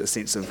groups, a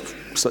sense of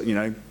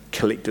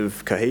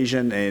collective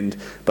cohesion and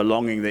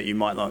belonging that you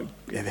might not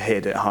have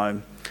had at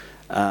home.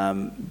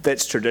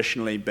 That's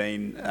traditionally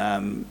been,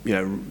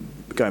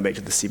 going back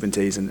to the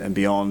 70s and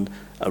beyond,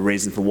 a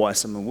reason for why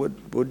someone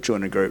would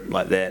join a group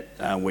like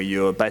that, where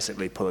you're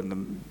basically pulling the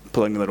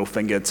middle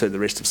finger to the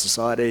rest of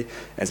society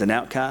as an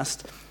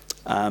outcast.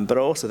 But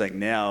I also think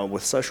now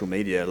with social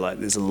media,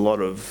 there's a lot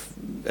of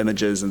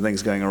images and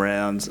things going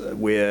around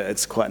where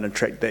it's quite an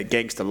that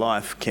gangster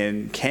life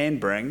can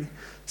bring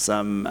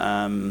some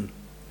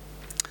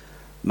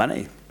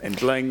money and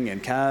bling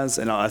and cars,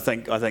 and I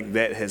think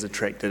that has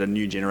attracted a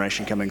new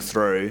generation coming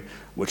through,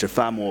 which are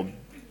far more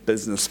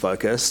business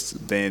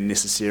focused than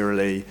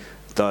necessarily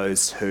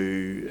those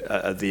who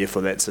are there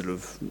for that sort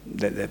of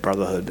that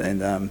brotherhood,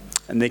 and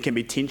there can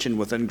be tension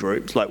within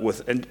groups,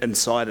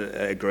 inside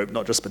a group,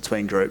 not just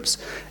between groups,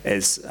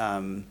 as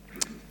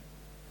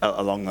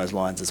along those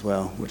lines as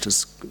well, which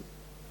is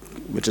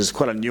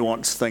quite a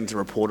nuanced thing to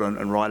report on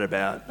and write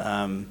about,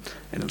 and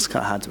it's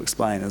kind of hard to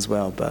explain as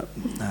well. But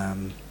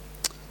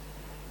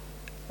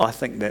I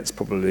think that's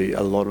probably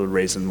a lot of the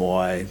reason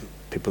why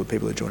people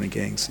are joining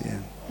gangs.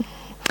 Yeah.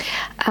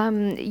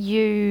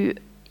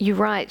 You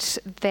write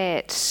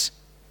that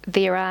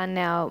there are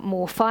now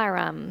more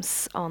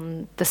firearms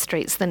on the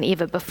streets than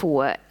ever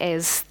before,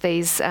 as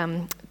these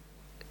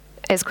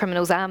as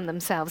criminals arm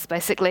themselves,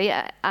 basically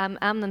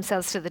arm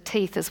themselves to the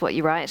teeth, is what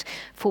you write,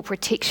 for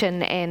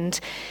protection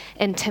and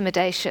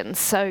intimidation.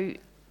 So,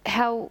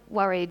 how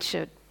worried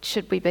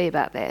should we be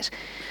about that?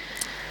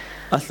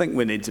 I think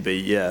we need to be.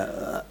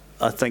 Yeah,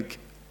 I think.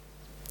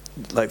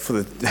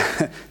 From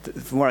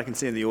what I can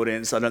see in the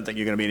audience, I don't think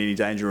you're going to be in any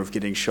danger of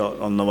getting shot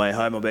on the way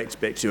home or back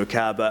to your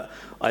car, but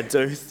I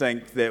do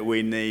think that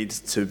we need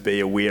to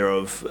be aware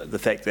of the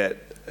fact that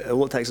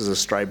all it takes is a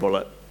stray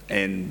bullet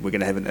and we're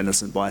going to have an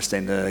innocent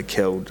bystander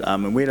killed.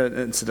 And we had an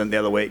incident the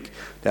other week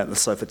down at the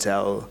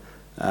Sofitel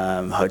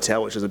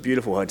Hotel, which is a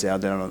beautiful hotel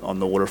down on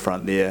the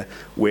waterfront there,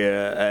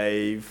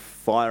 where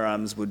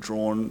firearms were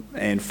drawn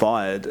and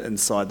fired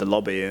inside the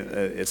lobby.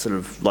 It's sort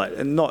of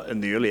not in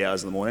the early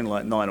hours of the morning,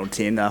 9 or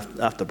 10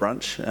 after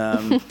brunch.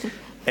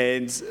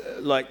 And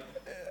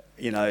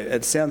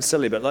it sounds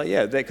silly, but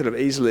that could have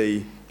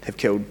easily have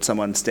killed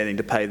someone standing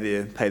to pay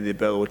their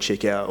bill or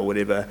check out or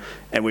whatever,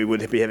 and we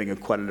would be having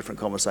quite a different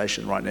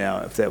conversation right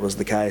now if that was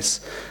the case.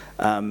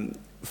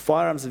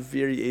 Firearms are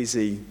very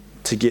easy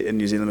to get in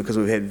New Zealand because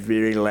we've had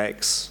very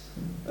lax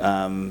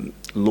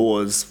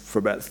laws for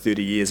about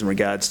 30 years in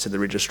regards to the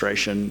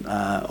registration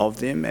of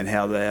them and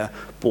how they are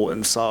bought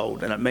and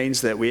sold, and it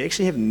means that we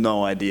actually have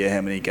no idea how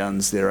many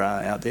guns there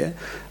are out there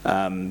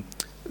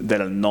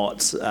that are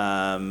not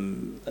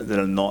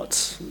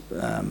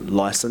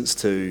licensed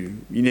to.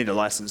 You need a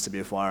license to be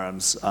a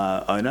firearms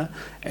owner,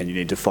 and you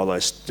need to follow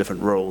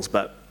different rules,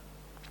 but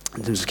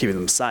in terms of keeping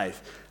them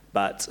safe.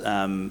 But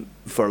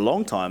for a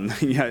long time,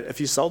 if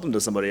you sold them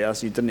to somebody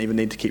else, you didn't even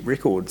need to keep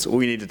records.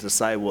 All you needed to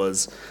say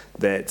was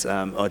that,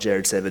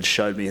 Jared Savage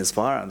showed me his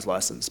firearms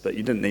license, but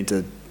you didn't need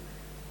to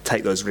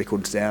take those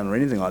records down or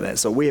anything like that.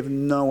 So we have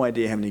no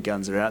idea how many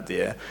guns are out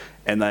there,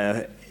 and they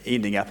are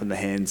ending up in the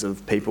hands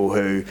of people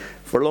who,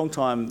 for a long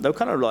time, they were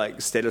kind of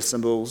like status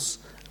symbols,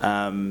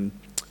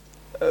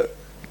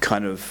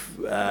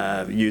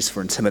 used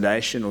for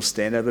intimidation or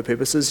standover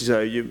purposes.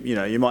 So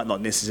you might not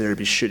necessarily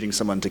be shooting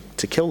someone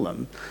to kill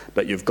them,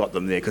 but you've got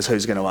them there because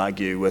who's going to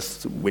argue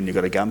with when you've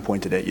got a gun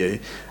pointed at you?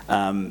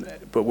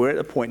 But we're at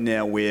a point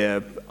now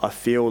where I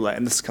feel like,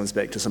 and this comes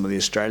back to some of the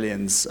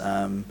Australians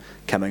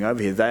coming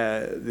over here,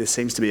 there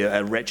seems to be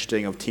a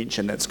ratcheting of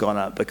tension that's gone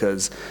up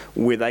because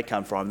where they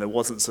come from, there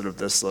wasn't sort of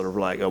this sort of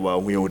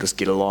we all just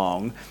get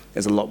along.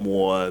 There's a lot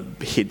more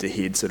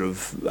head-to-head sort of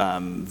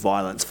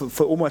violence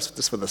for almost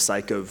just for the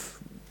sake of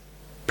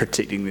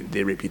protecting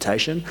their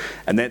reputation,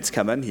 and that's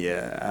come in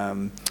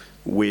here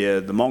where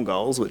the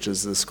Mongols, which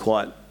is this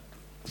quite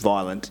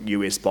violent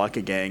US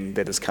biker gang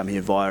that has come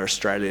here via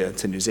Australia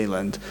to New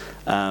Zealand,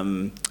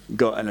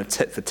 got in a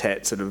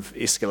tit-for-tat sort of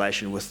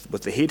escalation with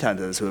the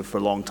Headhunters, who have for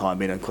a long time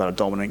been quite a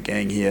dominant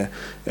gang here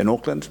in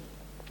Auckland.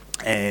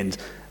 And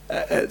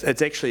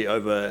it's actually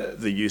over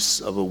the use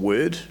of a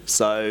word.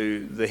 So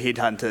the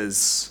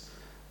Headhunters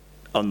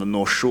on the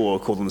North Shore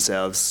call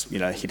themselves,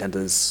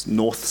 Headhunters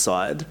North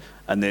Side,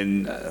 and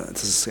then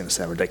this is going to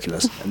sound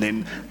ridiculous. And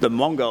then the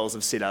Mongols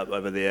have set up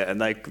over there, and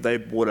they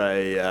bought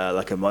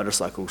a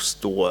motorcycle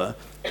store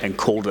and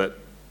called it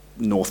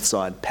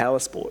Northside Power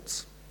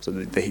Sports. So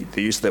the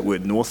use of that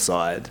word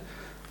Northside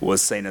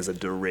was seen as a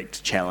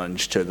direct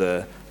challenge to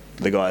the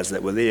guys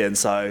that were there. And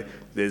so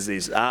there's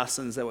these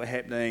arsons that were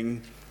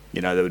happening.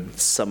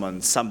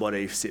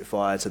 Somebody set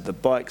fire to the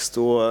bike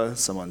store.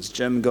 Someone's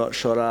gym got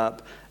shot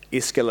up,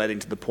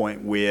 escalating to the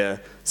point where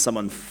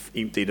someone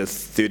emptied a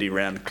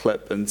 30-round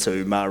clip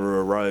into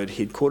Marua Road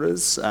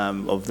headquarters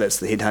that's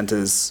the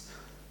Headhunters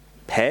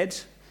pad,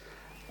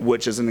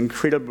 which is an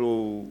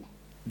incredible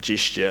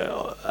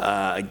gesture,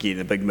 again,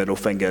 a big middle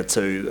finger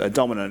to a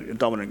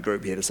dominant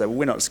group here to say, well,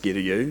 we're not scared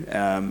of you,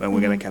 and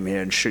we're going to come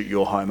here and shoot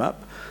your home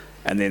up.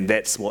 And then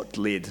that's what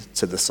led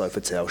to the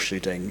Sofitel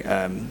shooting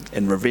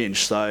in revenge.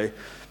 So,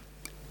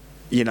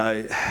 you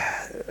know,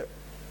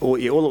 all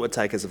it would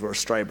take is for a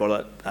stray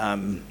bullet,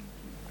 and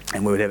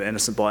we would have an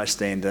innocent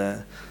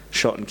bystander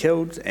shot and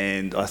killed,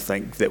 and I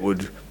think that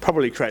would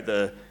probably create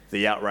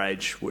the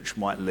outrage which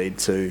might lead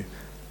to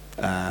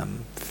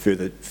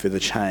further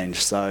change.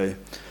 So,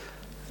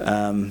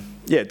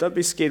 yeah, don't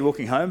be scared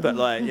walking home, but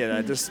like, you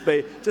know, just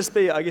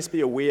be I guess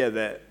be aware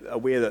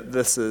that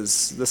this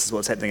is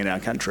what's happening in our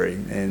country,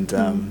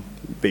 and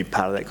be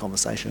part of that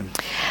conversation.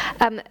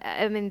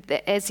 I mean,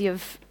 as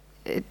you've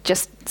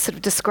just sort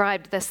of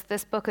described,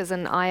 this book is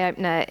an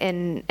eye-opener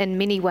in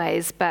many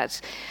ways,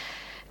 but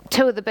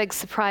two of the big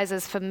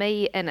surprises for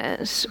me in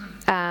it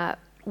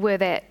were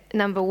that,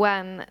 number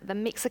one, the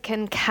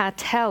Mexican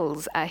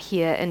cartels are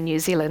here in New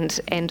Zealand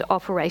and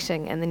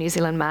operating in the New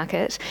Zealand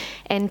market,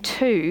 and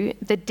two,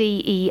 the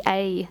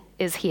DEA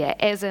is here,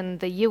 as in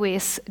the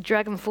US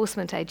Drug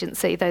Enforcement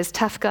Agency, those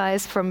tough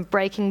guys from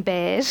Breaking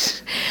Bad,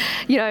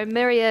 you know,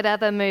 myriad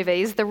other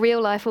movies, the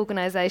real-life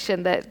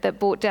organisation that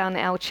brought down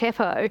Al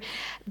Chapo.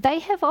 They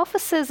have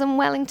offices in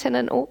Wellington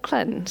and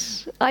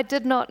Auckland. I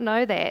did not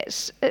know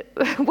that.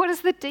 What does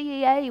the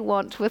DEA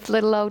want with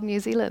little old New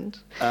Zealand?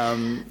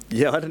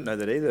 Yeah, I didn't know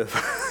that either.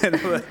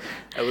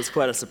 It was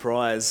quite a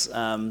surprise.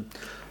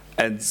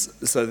 And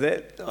so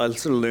that I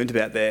sort of learned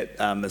about that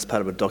as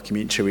part of a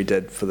documentary we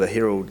did for the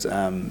Herald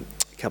a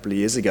couple of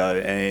years ago,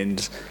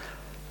 and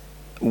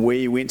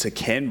we went to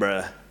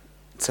Canberra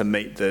to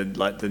meet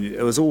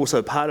it was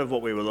also part of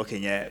what we were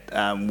looking at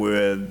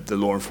were the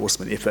law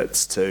enforcement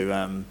efforts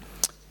to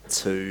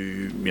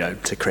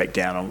crack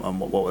down on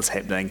what was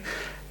happening,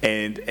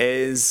 and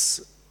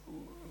as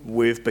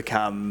we've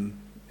become,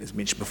 as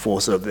mentioned before,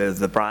 sort of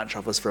the branch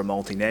office for a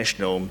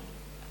multinational,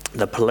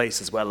 the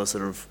police as well as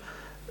sort of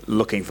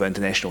looking for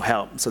international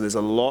help. So there's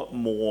a lot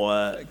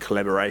more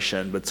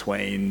collaboration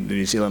between the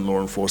New Zealand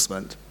law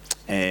enforcement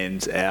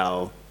and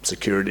our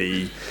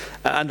security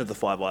under the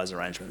Five Eyes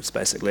arrangements,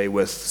 basically,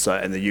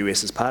 and the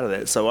US is part of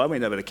that. So I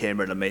went over to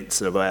Canberra to meet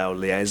sort of our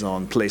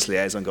police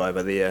liaison guy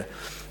over there,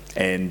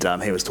 and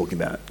he was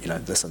talking about, you know,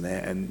 this and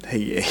that, and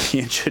he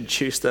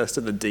introduced us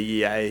to the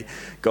DEA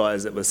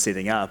guys that were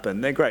setting up,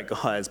 and they're great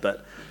guys,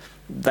 but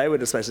they were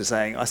just basically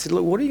saying, I said,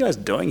 look, what are you guys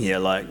doing here?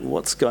 Like,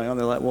 what's going on?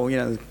 They're like, well, you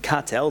know,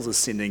 cartels are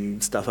sending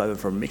stuff over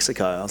from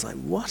Mexico. I was like,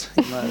 what?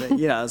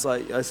 You know, I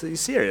said, are you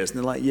serious? And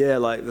they're like, yeah,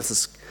 like, this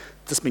has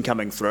just been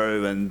coming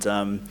through. And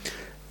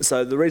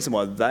so the reason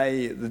why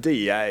the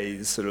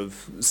DEA sort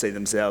of see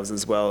themselves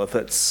as well, if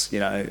it's,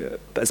 you know,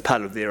 as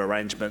part of their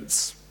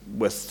arrangements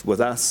with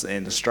us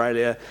and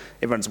Australia,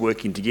 everyone's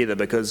working together,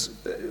 because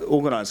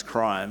organised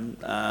crime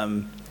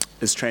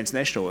is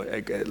transnational.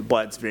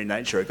 By its very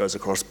nature, it goes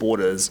across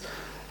borders.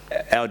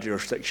 Our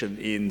jurisdiction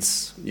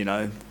ends, you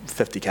know,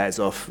 50 k's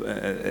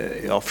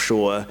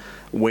offshore.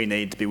 We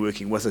need to be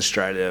working with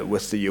Australia,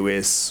 with the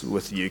US,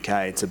 with the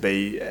UK to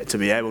be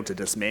able to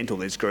dismantle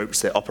these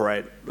groups that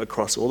operate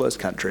across all those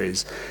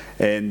countries.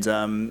 And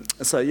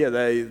so yeah,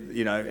 they,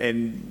 you know,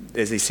 and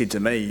as he said to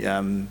me,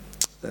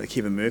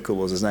 Kevin Merkel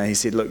was his name. He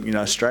said, look, you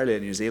know, Australia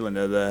and New Zealand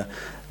are the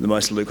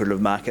most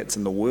lucrative markets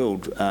in the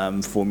world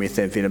for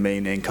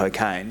methamphetamine and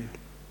cocaine.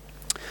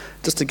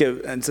 Just to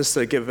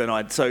give an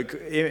idea, so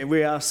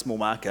we are a small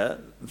market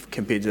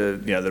compared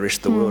to, you know, the rest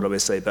of the world,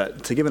 obviously,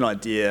 but to give an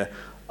idea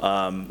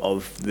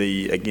of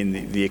the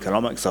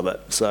economics of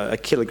it. So a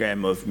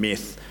kilogram of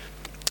meth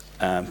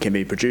can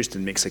be produced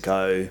in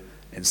Mexico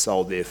and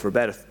sold there for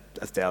about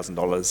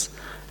 $1,000,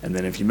 and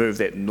then if you move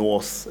that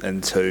north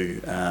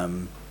into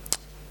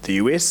the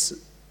US,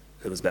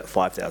 it was about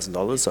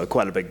 $5,000, so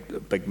quite a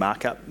big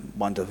markup,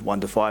 one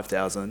to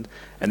 5,000,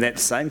 and that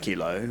same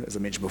kilo, as I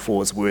mentioned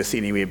before, is worth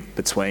anywhere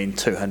between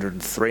 $200,000 and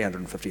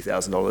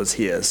 $350,000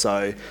 here.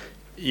 So,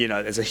 you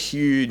know, there's a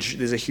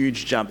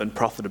huge jump in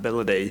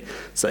profitability.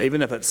 So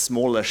even if it's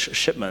smallish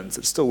shipments,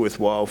 it's still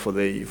worthwhile for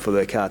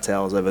the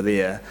cartels over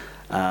there.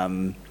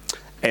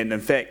 And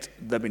in fact,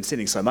 they've been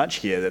sending so much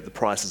here that the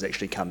price has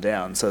actually come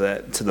down, so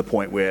that to the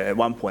point where at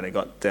one point it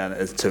got down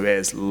to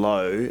as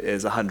low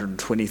as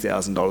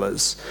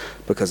 $120,000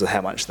 because of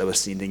how much they were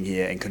sending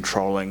here and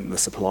controlling the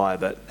supply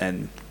of it.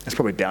 And it's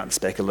probably bounced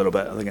back a little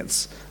bit. I think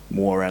it's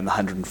more around the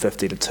 $150,000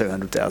 to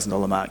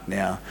 $200,000 mark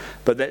now.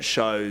 But that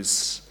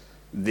shows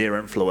their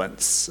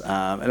influence.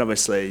 And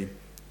obviously,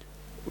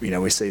 you know,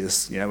 we see the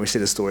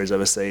stories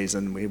overseas,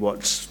 and we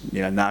watch,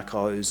 you know,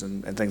 Narcos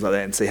and things like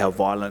that, and see how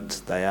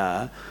violent they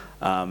are.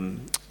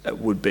 It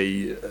would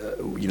be,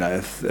 you know,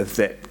 if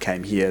that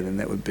came here, then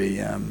that would be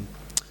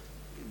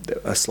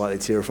a slightly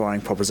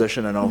terrifying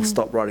proposition, and I'll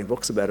stop writing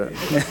books about it.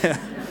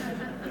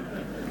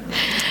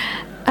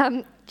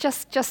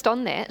 Just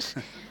on that,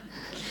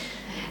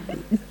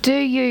 do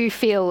you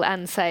feel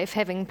unsafe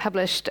having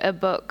published a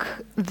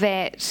book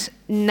that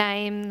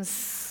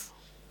names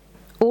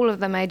all of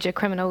the major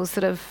criminals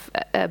that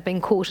have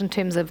been caught in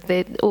terms of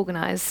the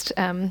organised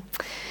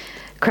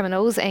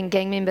criminals and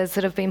gang members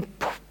that have been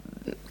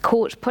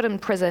caught, put in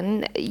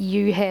prison.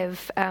 You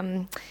have,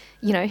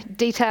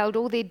 detailed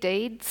all their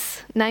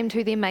deeds, named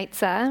who their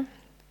mates are,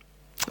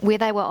 where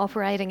they were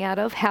operating out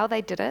of, how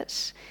they did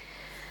it.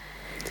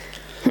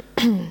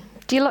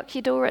 Do you lock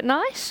your door at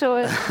night,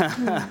 or?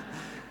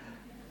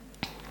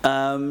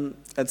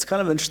 It's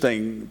kind of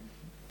interesting.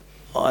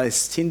 I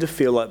tend to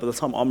feel like by the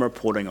time I'm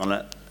reporting on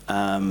it,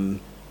 I'm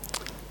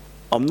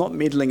not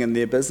meddling in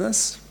their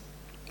business,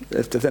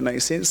 if that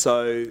makes sense.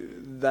 So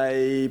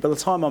by the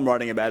time I'm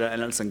writing about it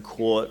and it's in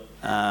court,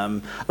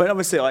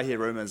 obviously I hear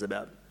rumours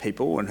about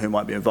people and who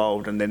might be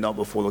involved, and they're not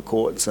before the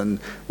courts, and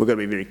we've got to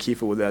be very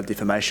careful with our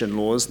defamation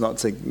laws not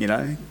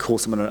to, call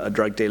someone a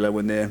drug dealer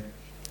when they're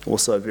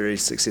also a very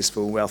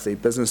successful, wealthy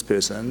business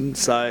person.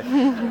 So,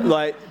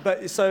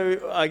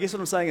 so I guess what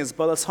I'm saying is,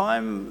 by the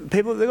time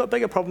they've got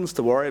bigger problems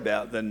to worry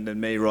about than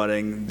me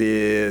writing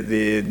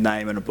their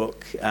name in a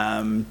book.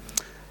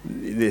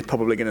 They're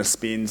probably going to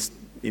spend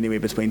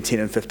anywhere between 10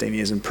 and 15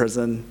 years in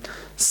prison.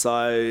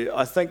 So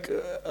I think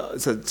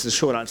so the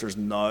short answer is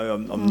no.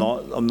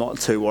 I'm not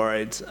too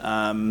worried.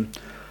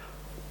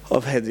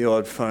 I've had the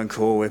odd phone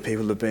call where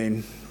people have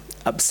been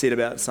upset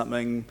about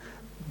something,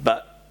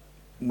 but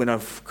when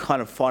I've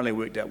kind of finally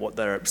worked out what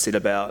they're upset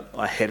about,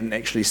 I hadn't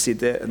actually said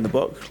that in the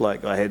book.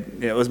 Like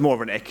it was more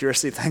of an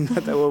accuracy thing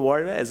that they were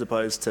worried about, as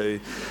opposed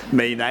to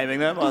me naming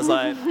them. I was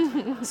like,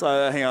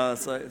 so hang on,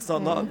 it's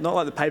not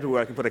like the paper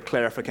where I can put a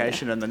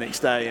clarification in the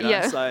next day,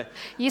 Yeah. So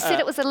you said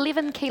it was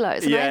 11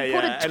 kilos, and I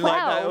imported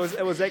 12. And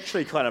it was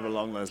actually kind of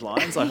along those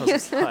lines. I was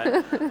just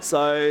like,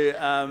 so,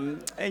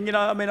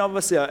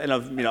 obviously,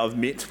 I've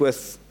met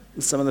with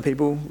some of the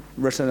people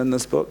written in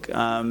this book.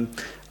 I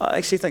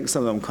actually think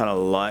some of them kind of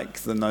like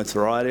the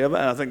notoriety of it,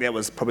 and I think that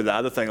was probably the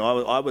other thing.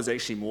 I was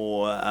actually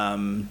more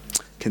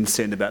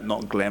concerned about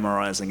not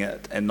glamorising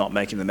it and not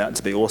making them out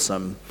to be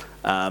awesome,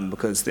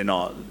 because they're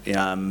not.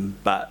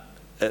 But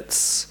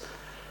it's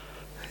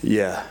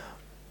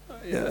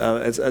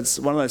it's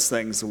one of those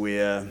things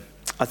where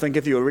I think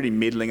if you're really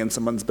meddling in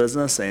someone's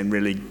business and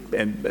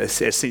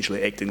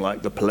essentially acting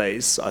like the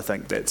police, I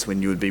think that's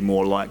when you would be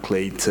more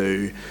likely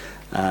to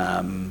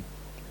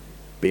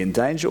be in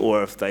danger,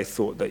 or if they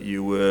thought that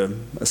you were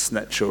a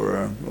snitch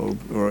or a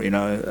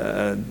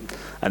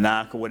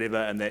narc or whatever,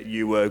 and that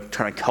you were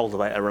trying to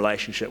cultivate a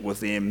relationship with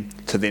them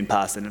to then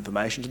pass that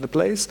information to the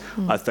police,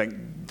 I think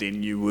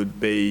then you would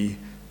be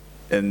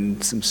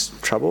in some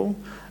trouble.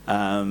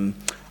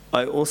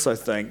 I also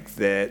think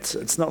that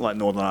it's not like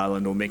Northern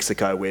Ireland or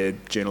Mexico where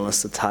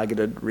journalists are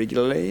targeted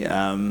regularly.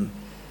 I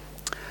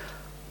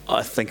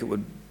think it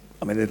would.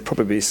 There'd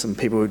probably be some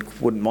people who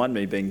wouldn't mind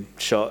me being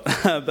shot,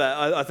 but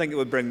I think it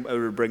would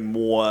bring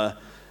more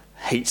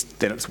heat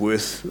than it's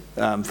worth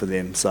for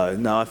them. So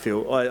no,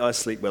 I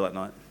sleep well at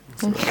night.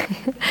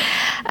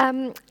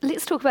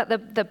 Let's talk about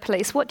the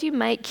police. What do you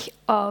make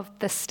of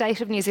the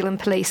state of New Zealand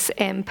police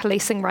and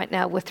policing right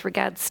now with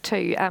regards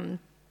to? I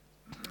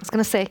was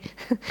going to say,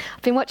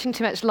 I've been watching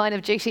too much Line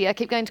of Duty. I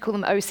keep going to call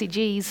them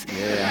OCGs.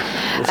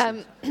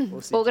 Yeah.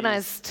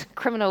 Organised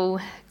criminal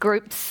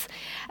groups.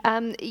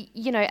 Are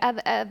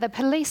the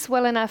police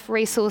well enough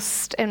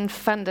resourced and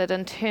funded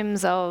in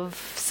terms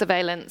of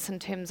surveillance, in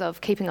terms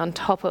of keeping on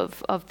top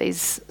of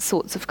these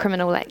sorts of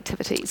criminal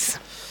activities?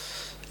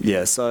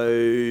 Yeah, so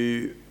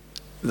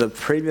the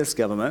previous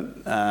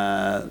government,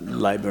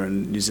 Labour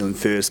and New Zealand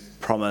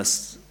First,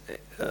 promised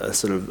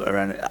sort of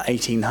around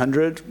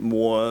 1,800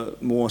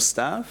 more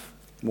staff,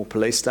 more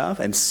police staff,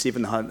 and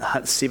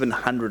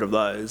 700 of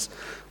those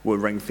were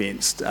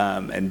ring-fenced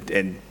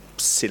and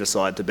set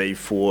aside to be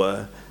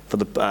for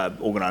the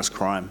organised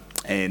crime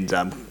and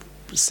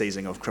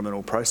seizing of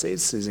criminal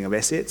proceeds, seizing of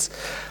assets,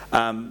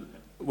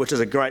 which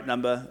is a great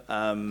number.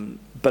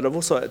 But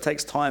also it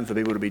takes time for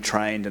people to be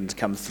trained and to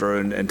come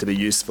through and to be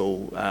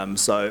useful.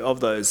 So of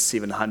those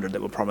 700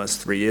 that were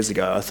promised 3 years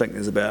ago, I think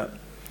there's about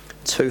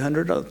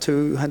 200 or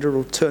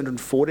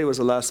 240 was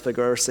the last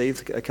figure I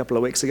received a couple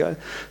of weeks ago.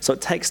 So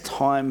it takes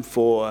time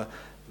for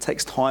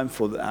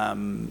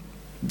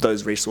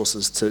those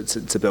resources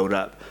to build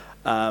up.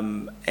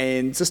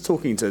 And just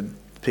talking to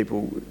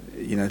people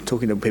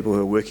who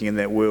are working in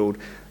that world,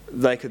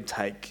 they could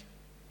take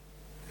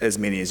as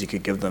many as you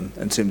could give them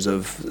in terms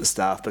of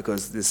staff,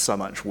 because there's so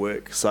much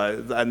work.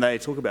 So, and they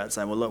talk about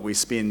saying, well, look, we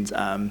spend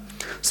to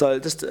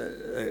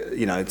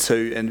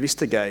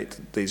investigate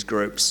these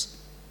groups.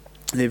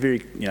 They're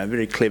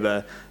very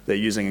clever. They're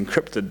using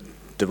encrypted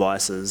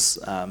devices.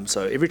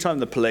 So every time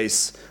the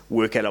police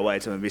work out a way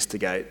to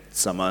investigate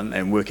someone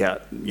and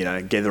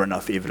gather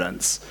enough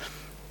evidence,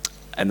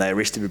 and they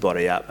arrest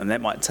everybody up, and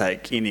that might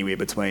take anywhere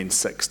between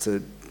 6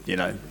 to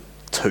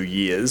 2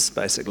 years,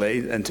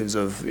 basically, in terms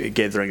of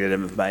gathering that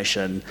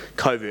information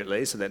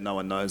covertly, so that no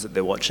one knows that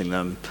they're watching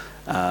them.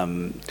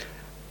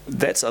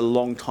 That's a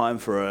long time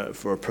for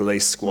a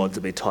police squad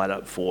to be tied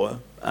up for.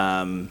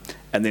 And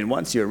then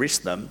once you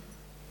arrest them,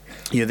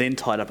 you're then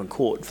tied up in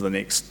court for the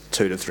next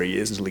 2 to 3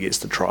 years until it gets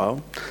to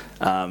trial.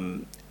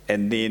 And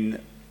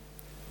then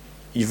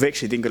you've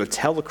actually then got to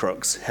tell the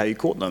crooks how you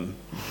caught them,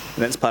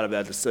 and that's part of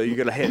our. So you've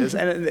got to have,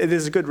 and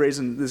there's a good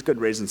reason. There's good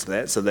reasons for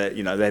that, so that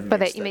they haven't. By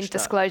that you mean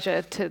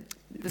disclosure to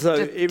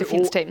the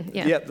defence team.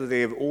 Yeah. Yep,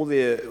 they have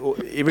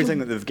everything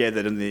that they've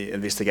gathered in the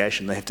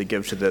investigation. They have to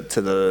give to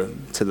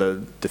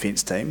the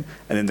defence team,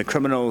 and then the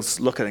criminals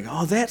look at it and go,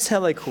 "Oh, that's how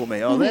they caught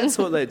me. Oh, that's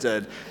what they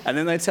did," and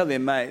then they tell their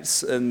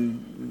mates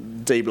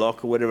in D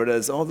block or whatever it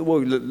is. Oh,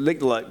 well,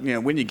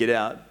 when you get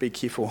out, be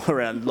careful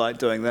around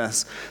doing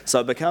this.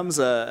 So it becomes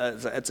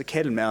it's a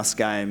cat and mouse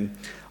game.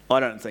 I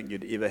don't think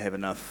you'd ever have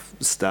enough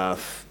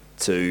staff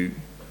to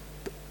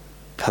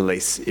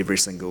police every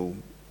single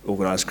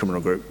organised criminal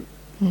group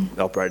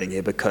operating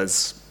here,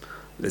 because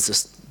there's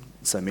just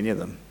so many of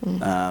them.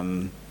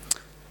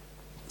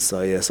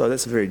 So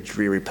that's a very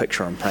dreary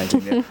picture I'm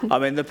painting there. I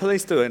mean, the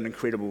police do an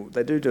incredible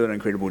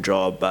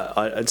job, but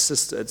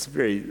it's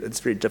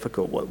very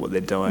difficult what they're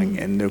doing,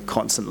 and they're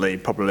constantly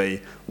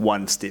probably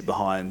one step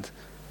behind.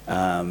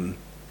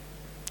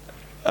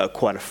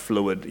 Quite a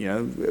fluid,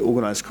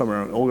 organised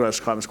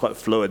crime is quite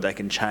fluid. They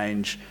can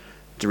change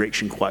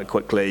direction quite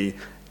quickly,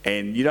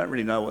 and you don't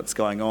really know what's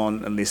going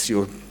on unless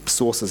your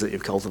sources that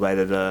you've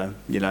cultivated are,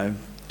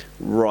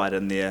 right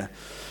in there.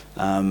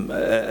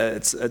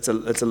 It's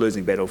a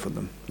losing battle for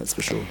them, that's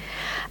for sure.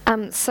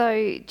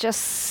 So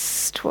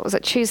just, what was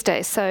it,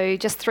 Tuesday? So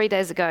just 3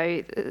 days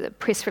ago, a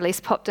press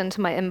release popped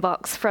into my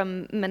inbox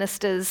from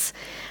Ministers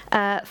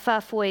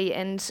Farfoi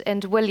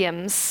and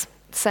Williams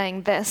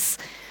saying this: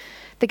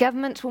 the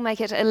government will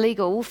make it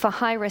illegal for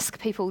high-risk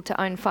people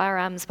to own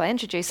firearms by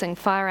introducing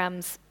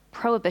firearms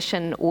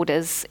prohibition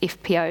orders,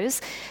 FPOs,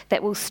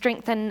 that will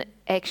strengthen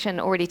action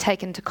already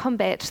taken to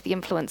combat the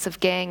influence of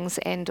gangs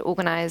and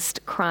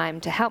organised crime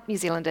to help New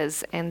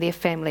Zealanders and their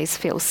families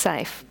feel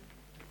safe.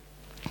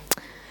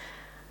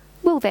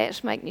 Will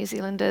that make New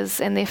Zealanders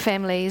and their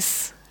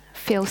families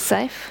feel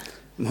safe?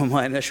 Well,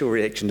 my initial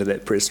reaction to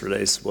that press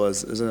release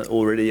was, isn't it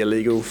already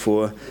illegal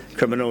for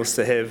criminals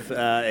to have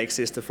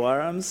access to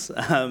firearms?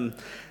 And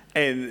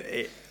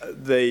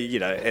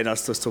and I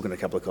was just talking to a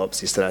couple of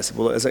cops yesterday. I said,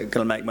 well, is it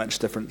going to make much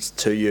difference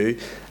to you?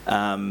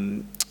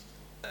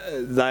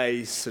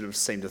 They sort of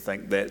seem to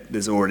think that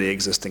there's already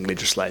existing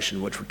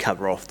legislation which would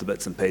cover off the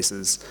bits and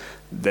pieces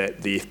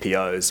that the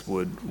FPOs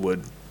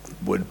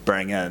would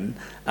bring in.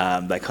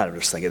 They kind of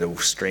just think it will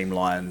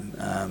streamline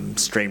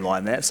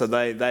that. So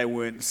they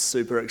weren't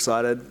super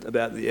excited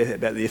about the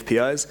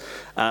FPOs.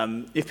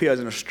 FPOs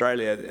in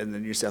Australia and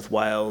in New South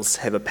Wales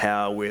have a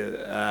power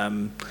where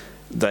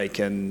they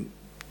can,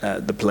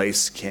 the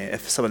police can,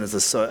 if someone is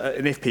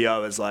an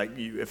FPO is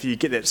if you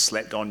get that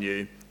slapped on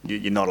you,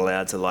 you're not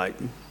allowed to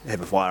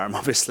have a firearm,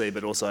 obviously,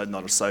 but also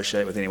not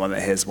associate with anyone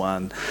that has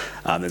one.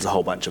 There's a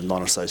whole bunch of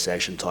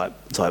non-association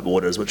type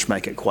orders which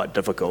make it quite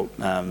difficult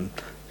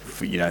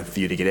for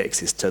you to get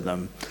access to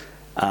them.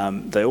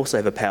 They also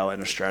have a power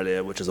in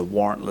Australia which is a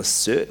warrantless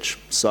search,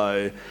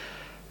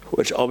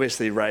 which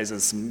obviously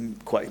raises some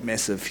quite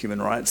massive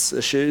human rights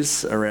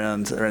issues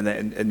around that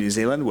in New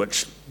Zealand,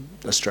 which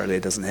Australia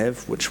doesn't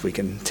have, which we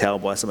can tell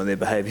by some of their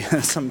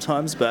behaviour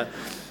sometimes. But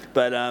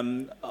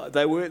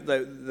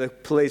the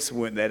police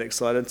weren't that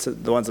excited,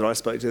 the ones that I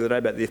spoke to the other day,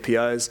 about the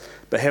FPOs.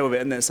 But however,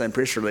 in that same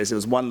press release, there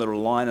was one little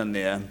line in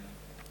there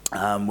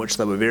which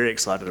they were very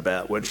excited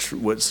about, which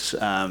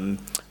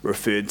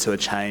referred to a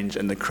change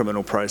in the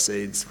Criminal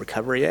Proceeds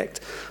Recovery Act.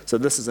 So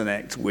this is an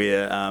act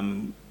where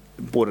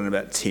brought in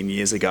about 10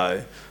 years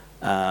ago,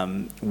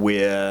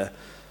 where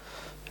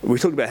we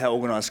talked about how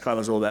organised crime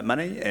is all about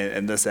money,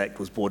 and this act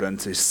was brought in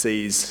to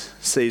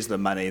seize the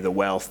money, the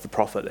wealth, the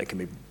profit that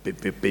can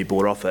be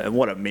brought off it. And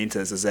what it meant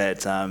is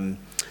that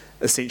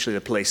essentially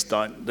the police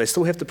they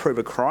still have to prove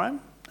a crime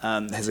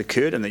has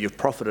occurred and that you've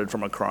profited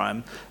from a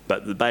crime,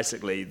 but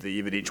basically the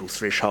evidential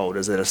threshold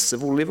is at a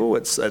civil level.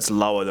 It's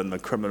lower than the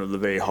criminal, the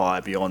very high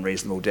beyond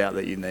reasonable doubt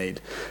that you need,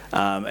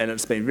 and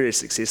it's been very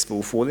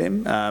successful for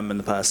them in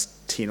the past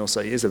 10 or so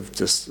years. I've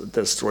just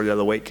did a story the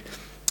other week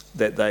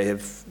that they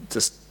have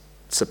just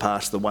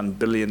surpassed the $1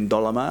 billion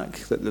mark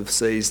that they've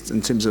seized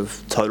in terms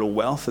of total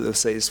wealth that they've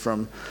seized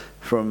from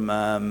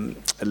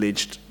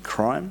alleged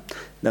crime.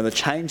 Now, the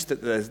change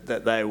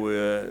that they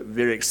were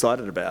very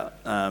excited about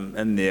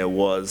in there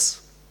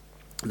was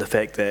the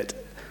fact that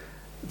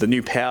the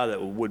new power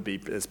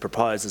that is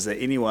proposed is that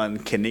anyone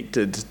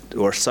connected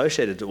or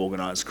associated to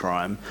organised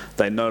crime,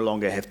 they no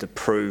longer have to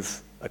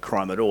prove a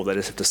crime at all. They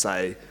just have to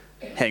say,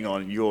 hang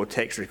on, your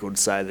tax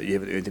records say that you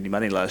haven't earned any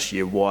money last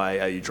year, why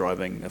are you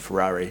driving a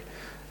Ferrari?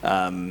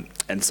 And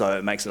so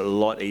it makes it a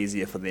lot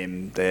easier for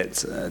them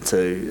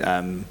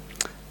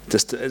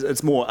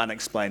it's more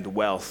unexplained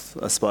wealth,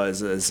 I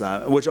suppose,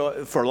 which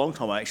for a long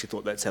time I actually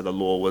thought that's how the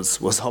law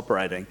was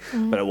operating,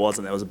 but it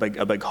wasn't. There was a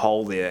big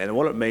hole there. And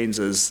what it means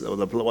is, or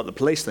what the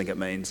police think it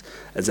means,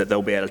 is that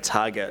they'll be able to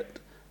target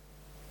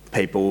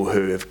people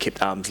who have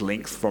kept arm's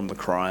length from the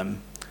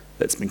crime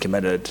that's been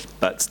committed,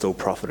 but still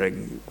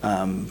profiting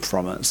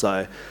from it.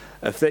 So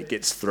if that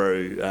gets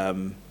through,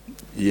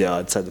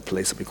 I'd say the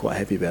police will be quite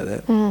happy about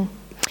that.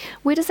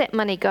 Where does that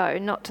money go?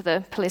 Not to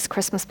the police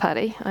Christmas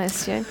party, I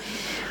assume.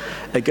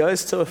 It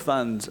goes to a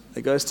fund.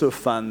 It goes to a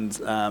fund,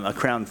 a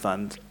Crown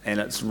fund, and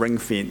it's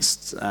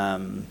ring-fenced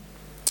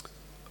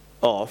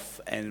off.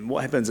 And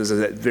what happens is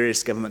that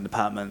various government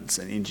departments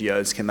and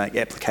NGOs can make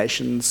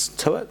applications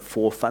to it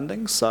for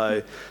funding.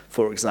 So,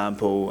 for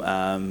example,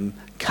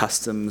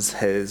 Customs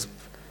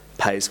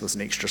pays for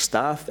some extra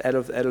staff out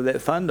of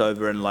that fund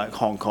over in like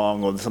Hong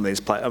Kong or some of these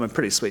places. I mean,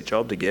 pretty sweet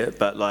job to get,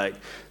 but like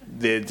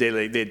they're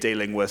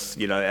dealing with,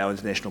 you know, our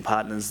international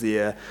partners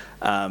there.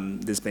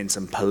 There's been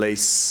some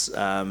police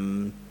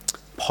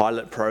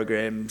pilot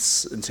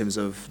programs in terms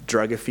of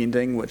drug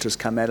offending, which has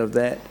come out of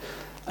that.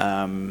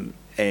 And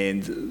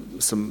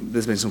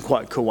there's been some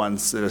quite cool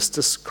ones that are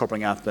just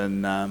cropping up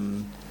in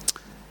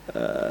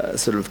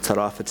sort of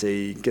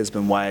Tairāwhiti,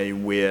 Gisborne Way,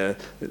 where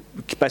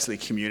basically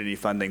community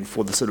funding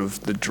for the sort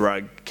of the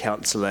drug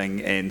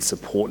counselling and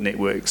support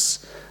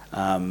networks.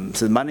 So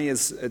the money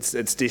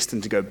it's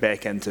destined to go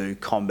back into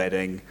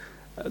combating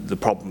the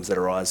problems that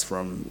arise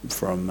from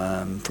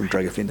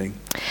drug offending.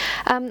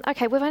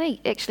 Okay, we've only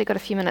actually got a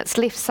few minutes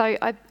left, so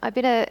I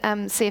better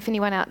see if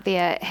anyone out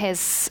there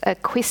has a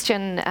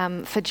question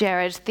for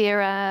Jared.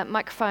 There are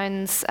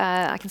microphones.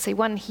 I can see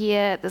one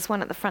here. There's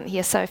one at the front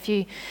here. So if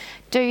you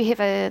do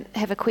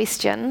have a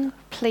question,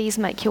 please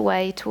make your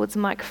way towards the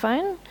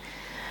microphone.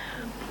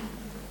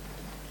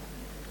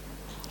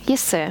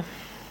 Yes, sir.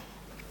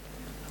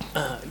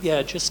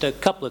 Yeah, just a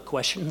couple of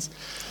questions.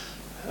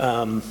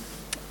 I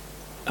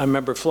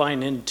remember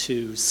flying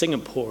into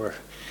Singapore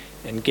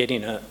and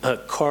getting a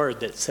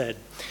card that said,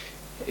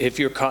 if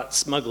you're caught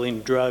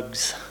smuggling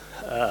drugs,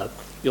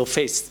 you'll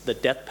face the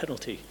death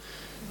penalty.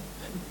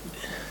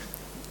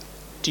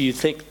 Do you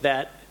think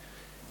that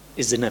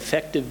is an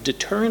effective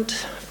deterrent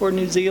for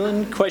New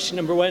Zealand? Question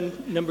number one.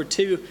 Number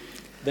two,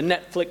 the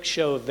Netflix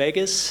show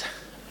Vegas,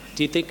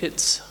 do you think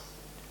it's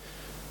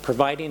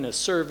providing a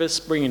service,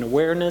 bringing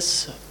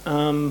awareness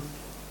to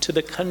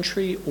the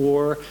country,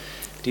 or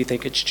do you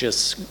think it's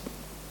just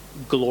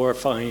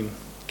glorifying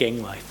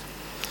gang life?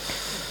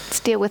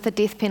 Let's deal with the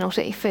death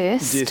penalty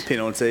first. Death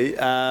penalty.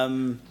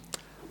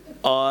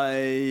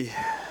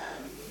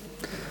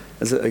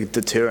 Is it a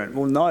deterrent?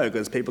 Well, no,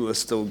 because people are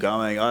still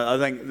going. I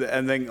think,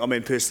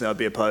 personally, I'd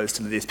be opposed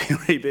to the death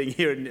penalty being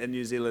here in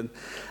New Zealand.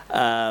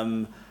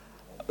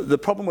 The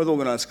problem with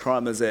organised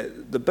crime is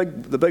that the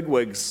big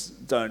wigs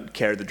don't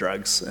carry the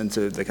drugs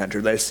into the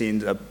country. They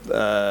send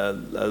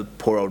a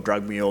poor old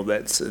drug mule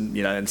that's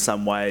in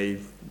some way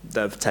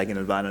they've taken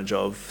advantage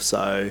of.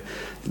 So,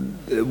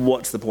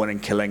 what's the point in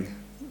killing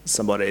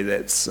somebody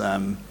that's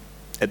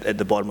at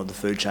the bottom of the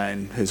food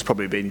chain, who's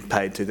probably been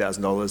paid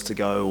 $2,000 to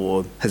go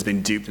or has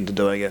been duped into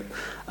doing it?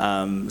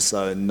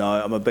 So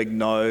no, I'm a big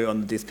no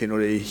on the death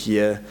penalty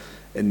here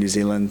in New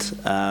Zealand.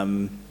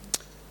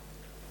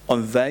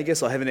 On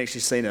Vegas, I haven't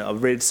actually seen it.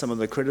 I've read some of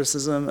the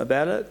criticism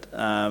about it.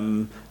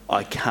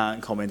 I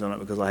can't comment on it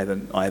because I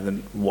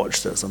haven't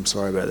watched it, so I'm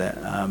sorry about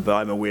that. But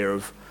I'm aware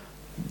of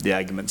the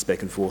arguments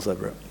back and forth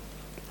over it.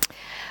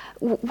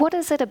 What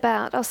is it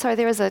about? Oh, sorry,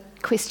 there is a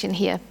question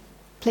here.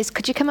 Please,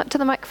 could you come up to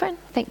the microphone?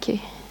 Thank you.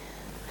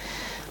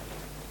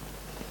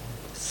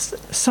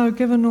 So,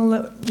 given all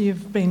that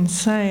you've been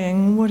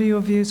saying, what are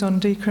your views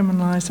on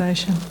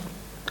decriminalisation?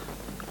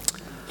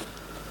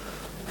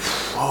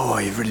 Oh,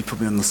 you've really put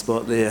me on the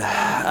spot there.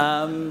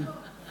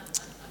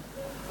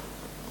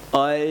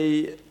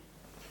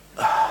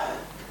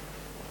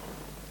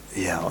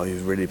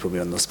 You've really put me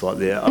on the spot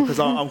there because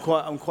I'm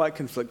quite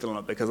conflicted on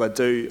it, because I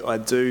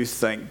do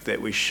think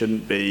that we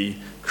shouldn't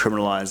be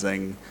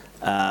criminalising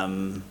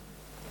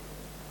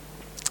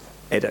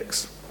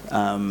addicts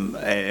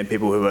and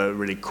people who are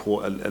really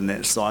caught in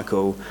that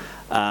cycle.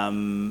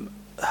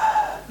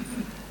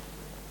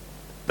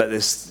 But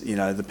there's,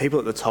 the people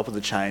at the top of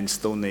the chain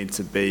still need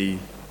to be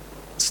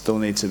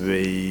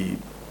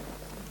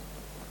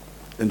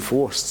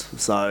enforced.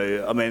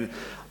 So, I mean,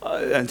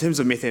 in terms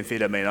of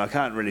methamphetamine, I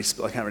can't really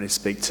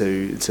speak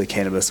to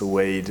cannabis or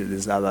weed.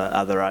 There's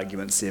other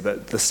arguments there,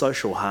 but the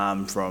social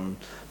harm from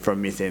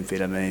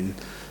methamphetamine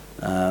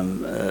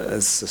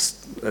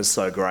is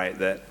so great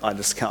that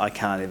I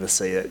can't ever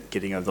see it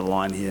getting over the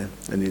line here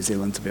in New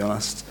Zealand, to be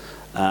honest.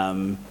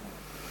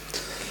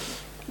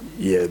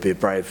 It'd be a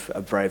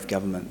brave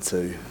government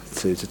to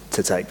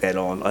take that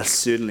on. I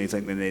certainly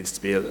think there needs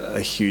to be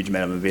a huge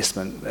amount of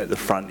investment at the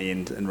front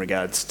end in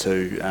regards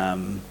to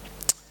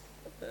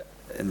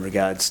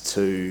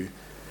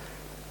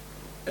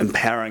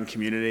empowering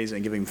communities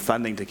and giving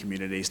funding to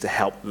communities to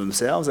help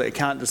themselves. It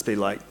can't just be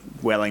like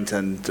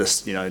Wellington,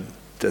 just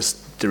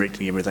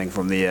directing everything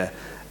from there.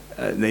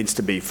 It needs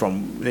to be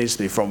from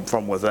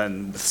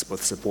within,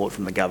 with support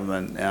from the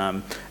government.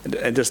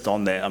 And just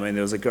on that, I mean,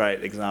 there was a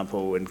great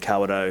example in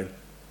Kawerau.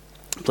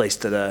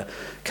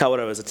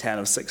 Kawerau is a town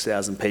of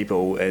 6,000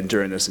 people, and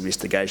during this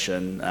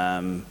investigation,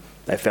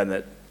 they found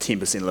that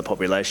 10% of the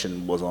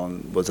population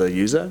was a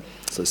user,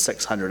 so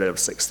 600 out of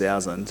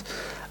 6,000.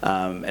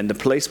 And the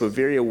police were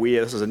very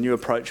aware. This was a new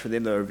approach for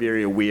them. They were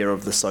very aware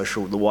of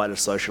the wider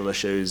social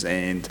issues,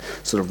 and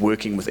sort of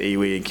working with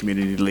iwi and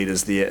community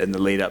leaders there in the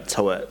lead up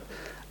to it.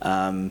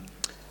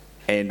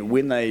 And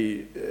when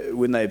they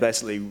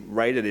basically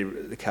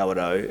raided the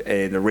Kawerau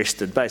and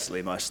arrested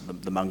basically most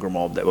of the mongrel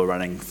mob that were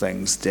running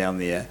things down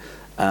there,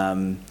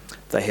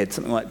 they had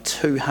something like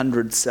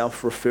 200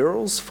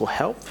 self-referrals for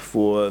help,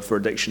 for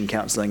addiction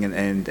counselling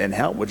and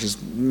help, which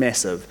is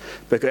massive.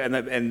 Because,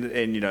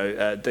 and you know,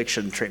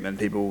 addiction treatment,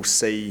 people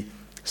see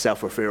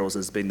self-referrals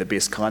as being the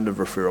best kind of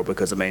referral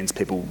because it means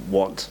people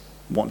want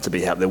to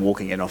be helped. They're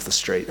walking in off the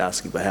street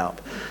asking for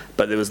help.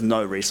 But there was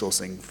no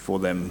resourcing for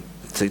them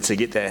to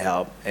get that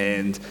help.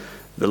 And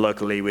the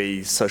local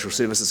iwi social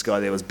services guy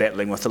there was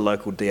battling with the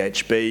local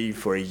DHB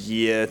for a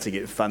year to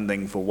get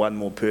funding for one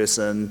more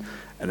person,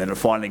 and then it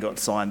finally got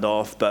signed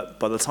off. But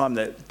by the time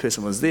that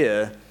person was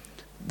there,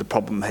 the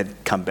problem had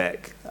come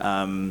back.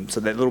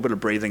 So that little bit of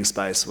breathing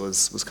space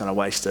was kind of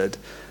wasted.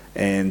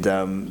 And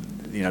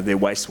you know, their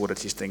wastewater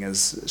testing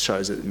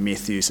shows that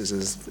meth use is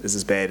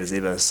as bad as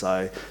ever.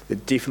 So there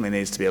definitely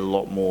needs to be a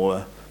lot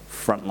more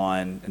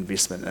frontline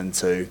investment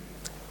into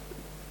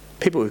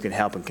people who can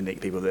help and connect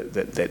people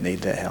that need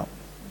that help.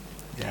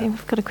 Yeah. Okay,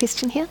 we've got a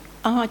question here.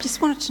 I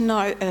just wanted to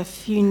know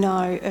if you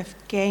know if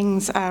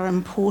gangs are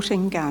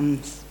importing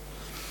guns.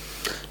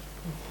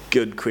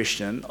 Good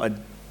question. I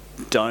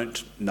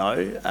don't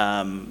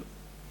know.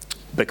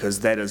 Because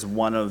that is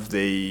one of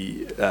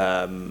the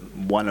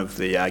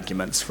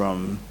arguments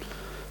from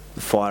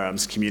the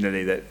firearms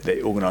community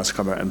that organised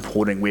crime are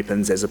importing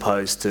weapons as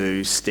opposed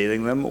to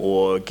stealing them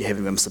or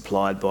having them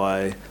supplied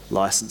by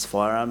licensed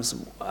firearms.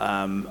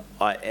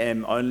 I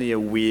am only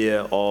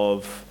aware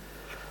of,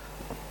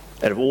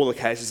 out of all the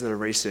cases that are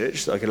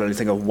researched, I can only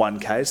think of one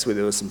case where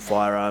there was some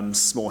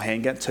firearms,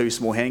 two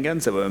small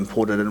handguns that were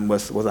imported in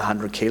with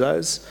 100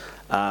 kilos.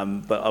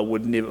 But I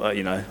would never,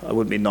 you know, I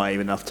wouldn't be naive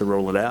enough to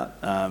rule it out.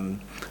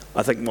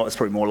 I think what's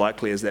probably more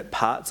likely is that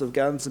parts of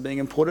guns are being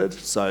imported.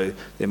 So,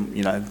 you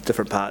know,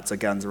 different parts of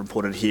guns are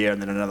imported here,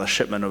 and then another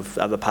shipment of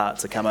other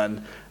parts are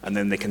coming, and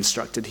then they're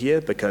constructed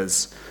here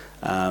because,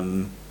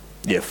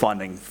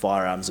 finding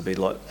firearms would be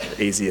a lot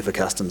easier for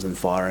customs than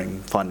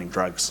finding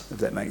drugs, if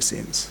that makes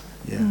sense.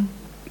 Yeah. Mm.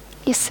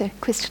 Yes, sir.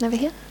 Question over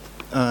here.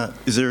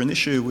 Is there an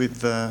issue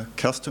with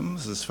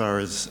customs as far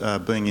as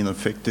being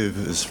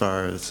ineffective as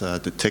far as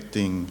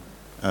detecting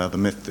the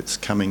meth that's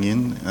coming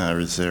in?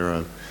 Is there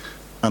a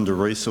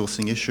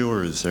under-resourcing issue,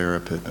 or is there a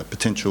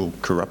potential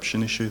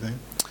corruption issue there?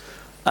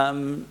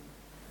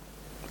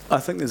 I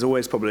think there's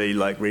always probably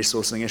like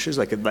resourcing issues.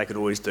 They could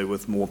always do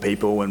with more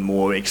people and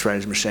more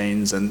X-rays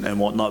machines and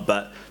whatnot.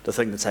 But the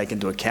thing to take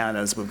into account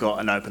is we've got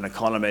an open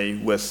economy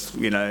with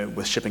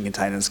shipping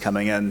containers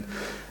coming in.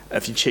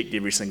 If you checked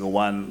every single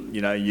one,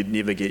 you know, you'd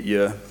never get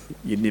your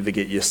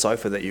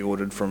sofa that you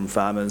ordered from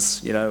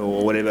farmers, you know,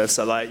 or whatever.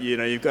 So like, you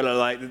know, you've got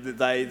to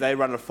they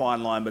run a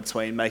fine line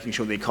between making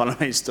sure the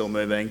economy is still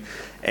moving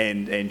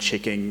and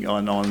checking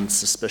on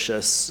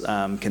suspicious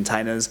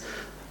containers.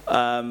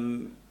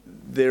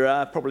 There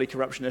are probably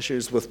corruption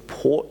issues with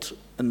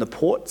in the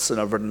ports, and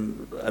I've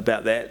written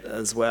about that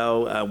as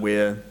well,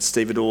 where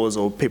stevedores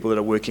or people that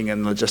are working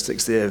in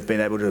logistics there have been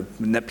able to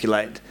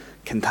manipulate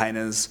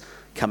containers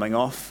coming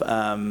off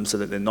so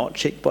that they're not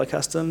checked by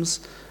customs.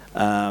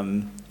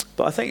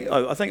 But I think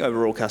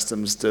overall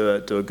customs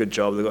do a good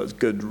job. They've got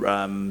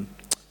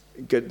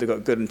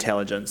good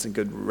intelligence and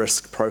good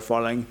risk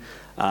profiling.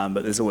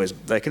 But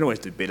they can always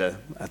do better,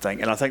 I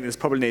think. And I think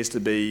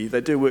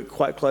they do work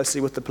quite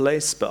closely with the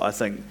police, but I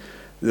think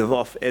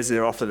as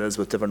there often is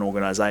with different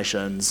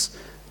organisations,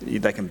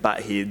 they can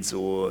butt heads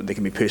or there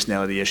can be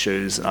personality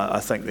issues. And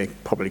I think there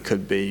probably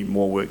could be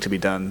more work to be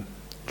done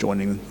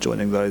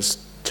joining those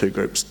two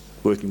groups,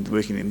 working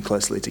them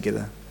closely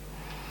together.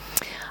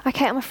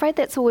 Okay, I'm afraid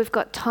that's all we've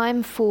got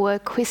time for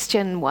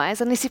question-wise,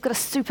 unless you've got a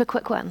super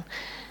quick one.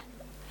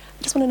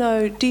 I just want to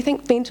know, do you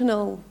think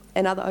fentanyl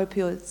and other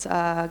opioids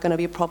are going to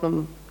be a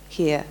problem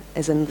here,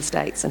 as in the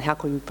States, and how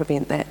can we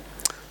prevent that?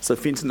 So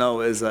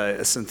fentanyl is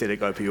a synthetic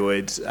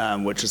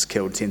opioid which has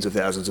killed tens of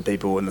thousands of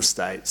people in the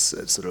States.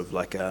 It's sort of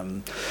like,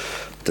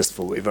 just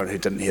for everyone who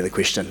didn't hear the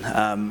question,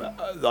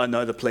 I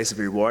know the police are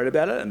very worried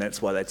about it, and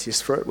that's why they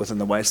test for it within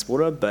the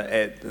wastewater,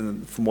 but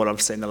from what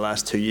I've seen the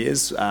last 2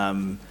 years,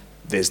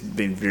 there's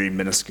been very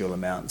minuscule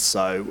amounts.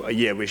 So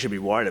yeah, we should be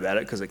worried about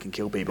it because it can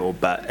kill people,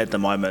 but at the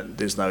moment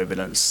there's no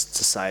evidence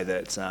to say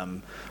that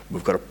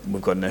we've got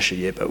an issue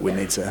yet, but we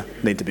need to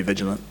be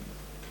vigilant.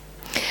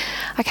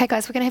 Okay,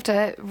 guys, we're going to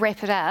have to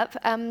wrap it up.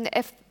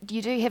 If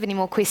you do have any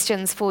more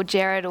questions for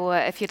Jared, or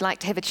if you'd like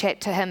to have a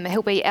chat to him,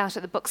 he'll be out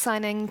at the book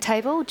signing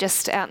table,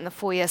 just out in the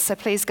foyer. So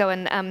please go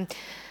and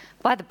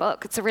buy the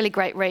book. It's a really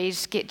great read.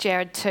 Get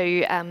Jared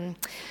to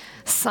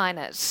sign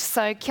it.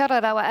 So kia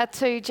ora rawa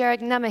atu, Jared,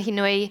 ngā mihi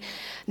nui,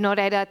 nō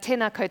reira,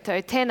 tēnā koutou,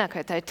 tēnā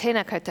koutou,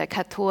 tēnā koutou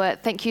katoa.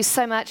 Thank you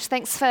so much.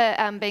 Thanks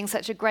for being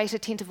such a great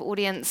attentive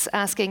audience,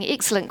 asking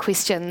excellent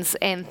questions,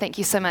 and thank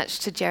you so much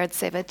to Jared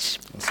Savage.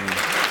 Awesome.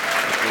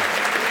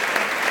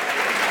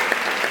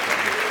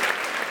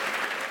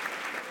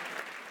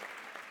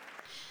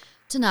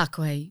 Tēnā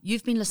koe,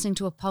 you've been listening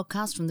to a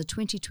podcast from the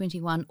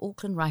 2021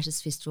 Auckland Writers'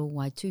 Festival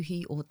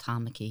Waituhi o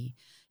Tāmaki.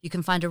 You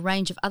can find a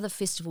range of other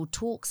festival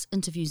talks,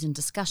 interviews and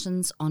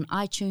discussions on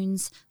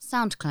iTunes,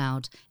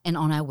 SoundCloud and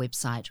on our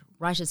website,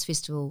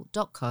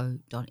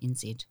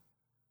 writersfestival.co.nz.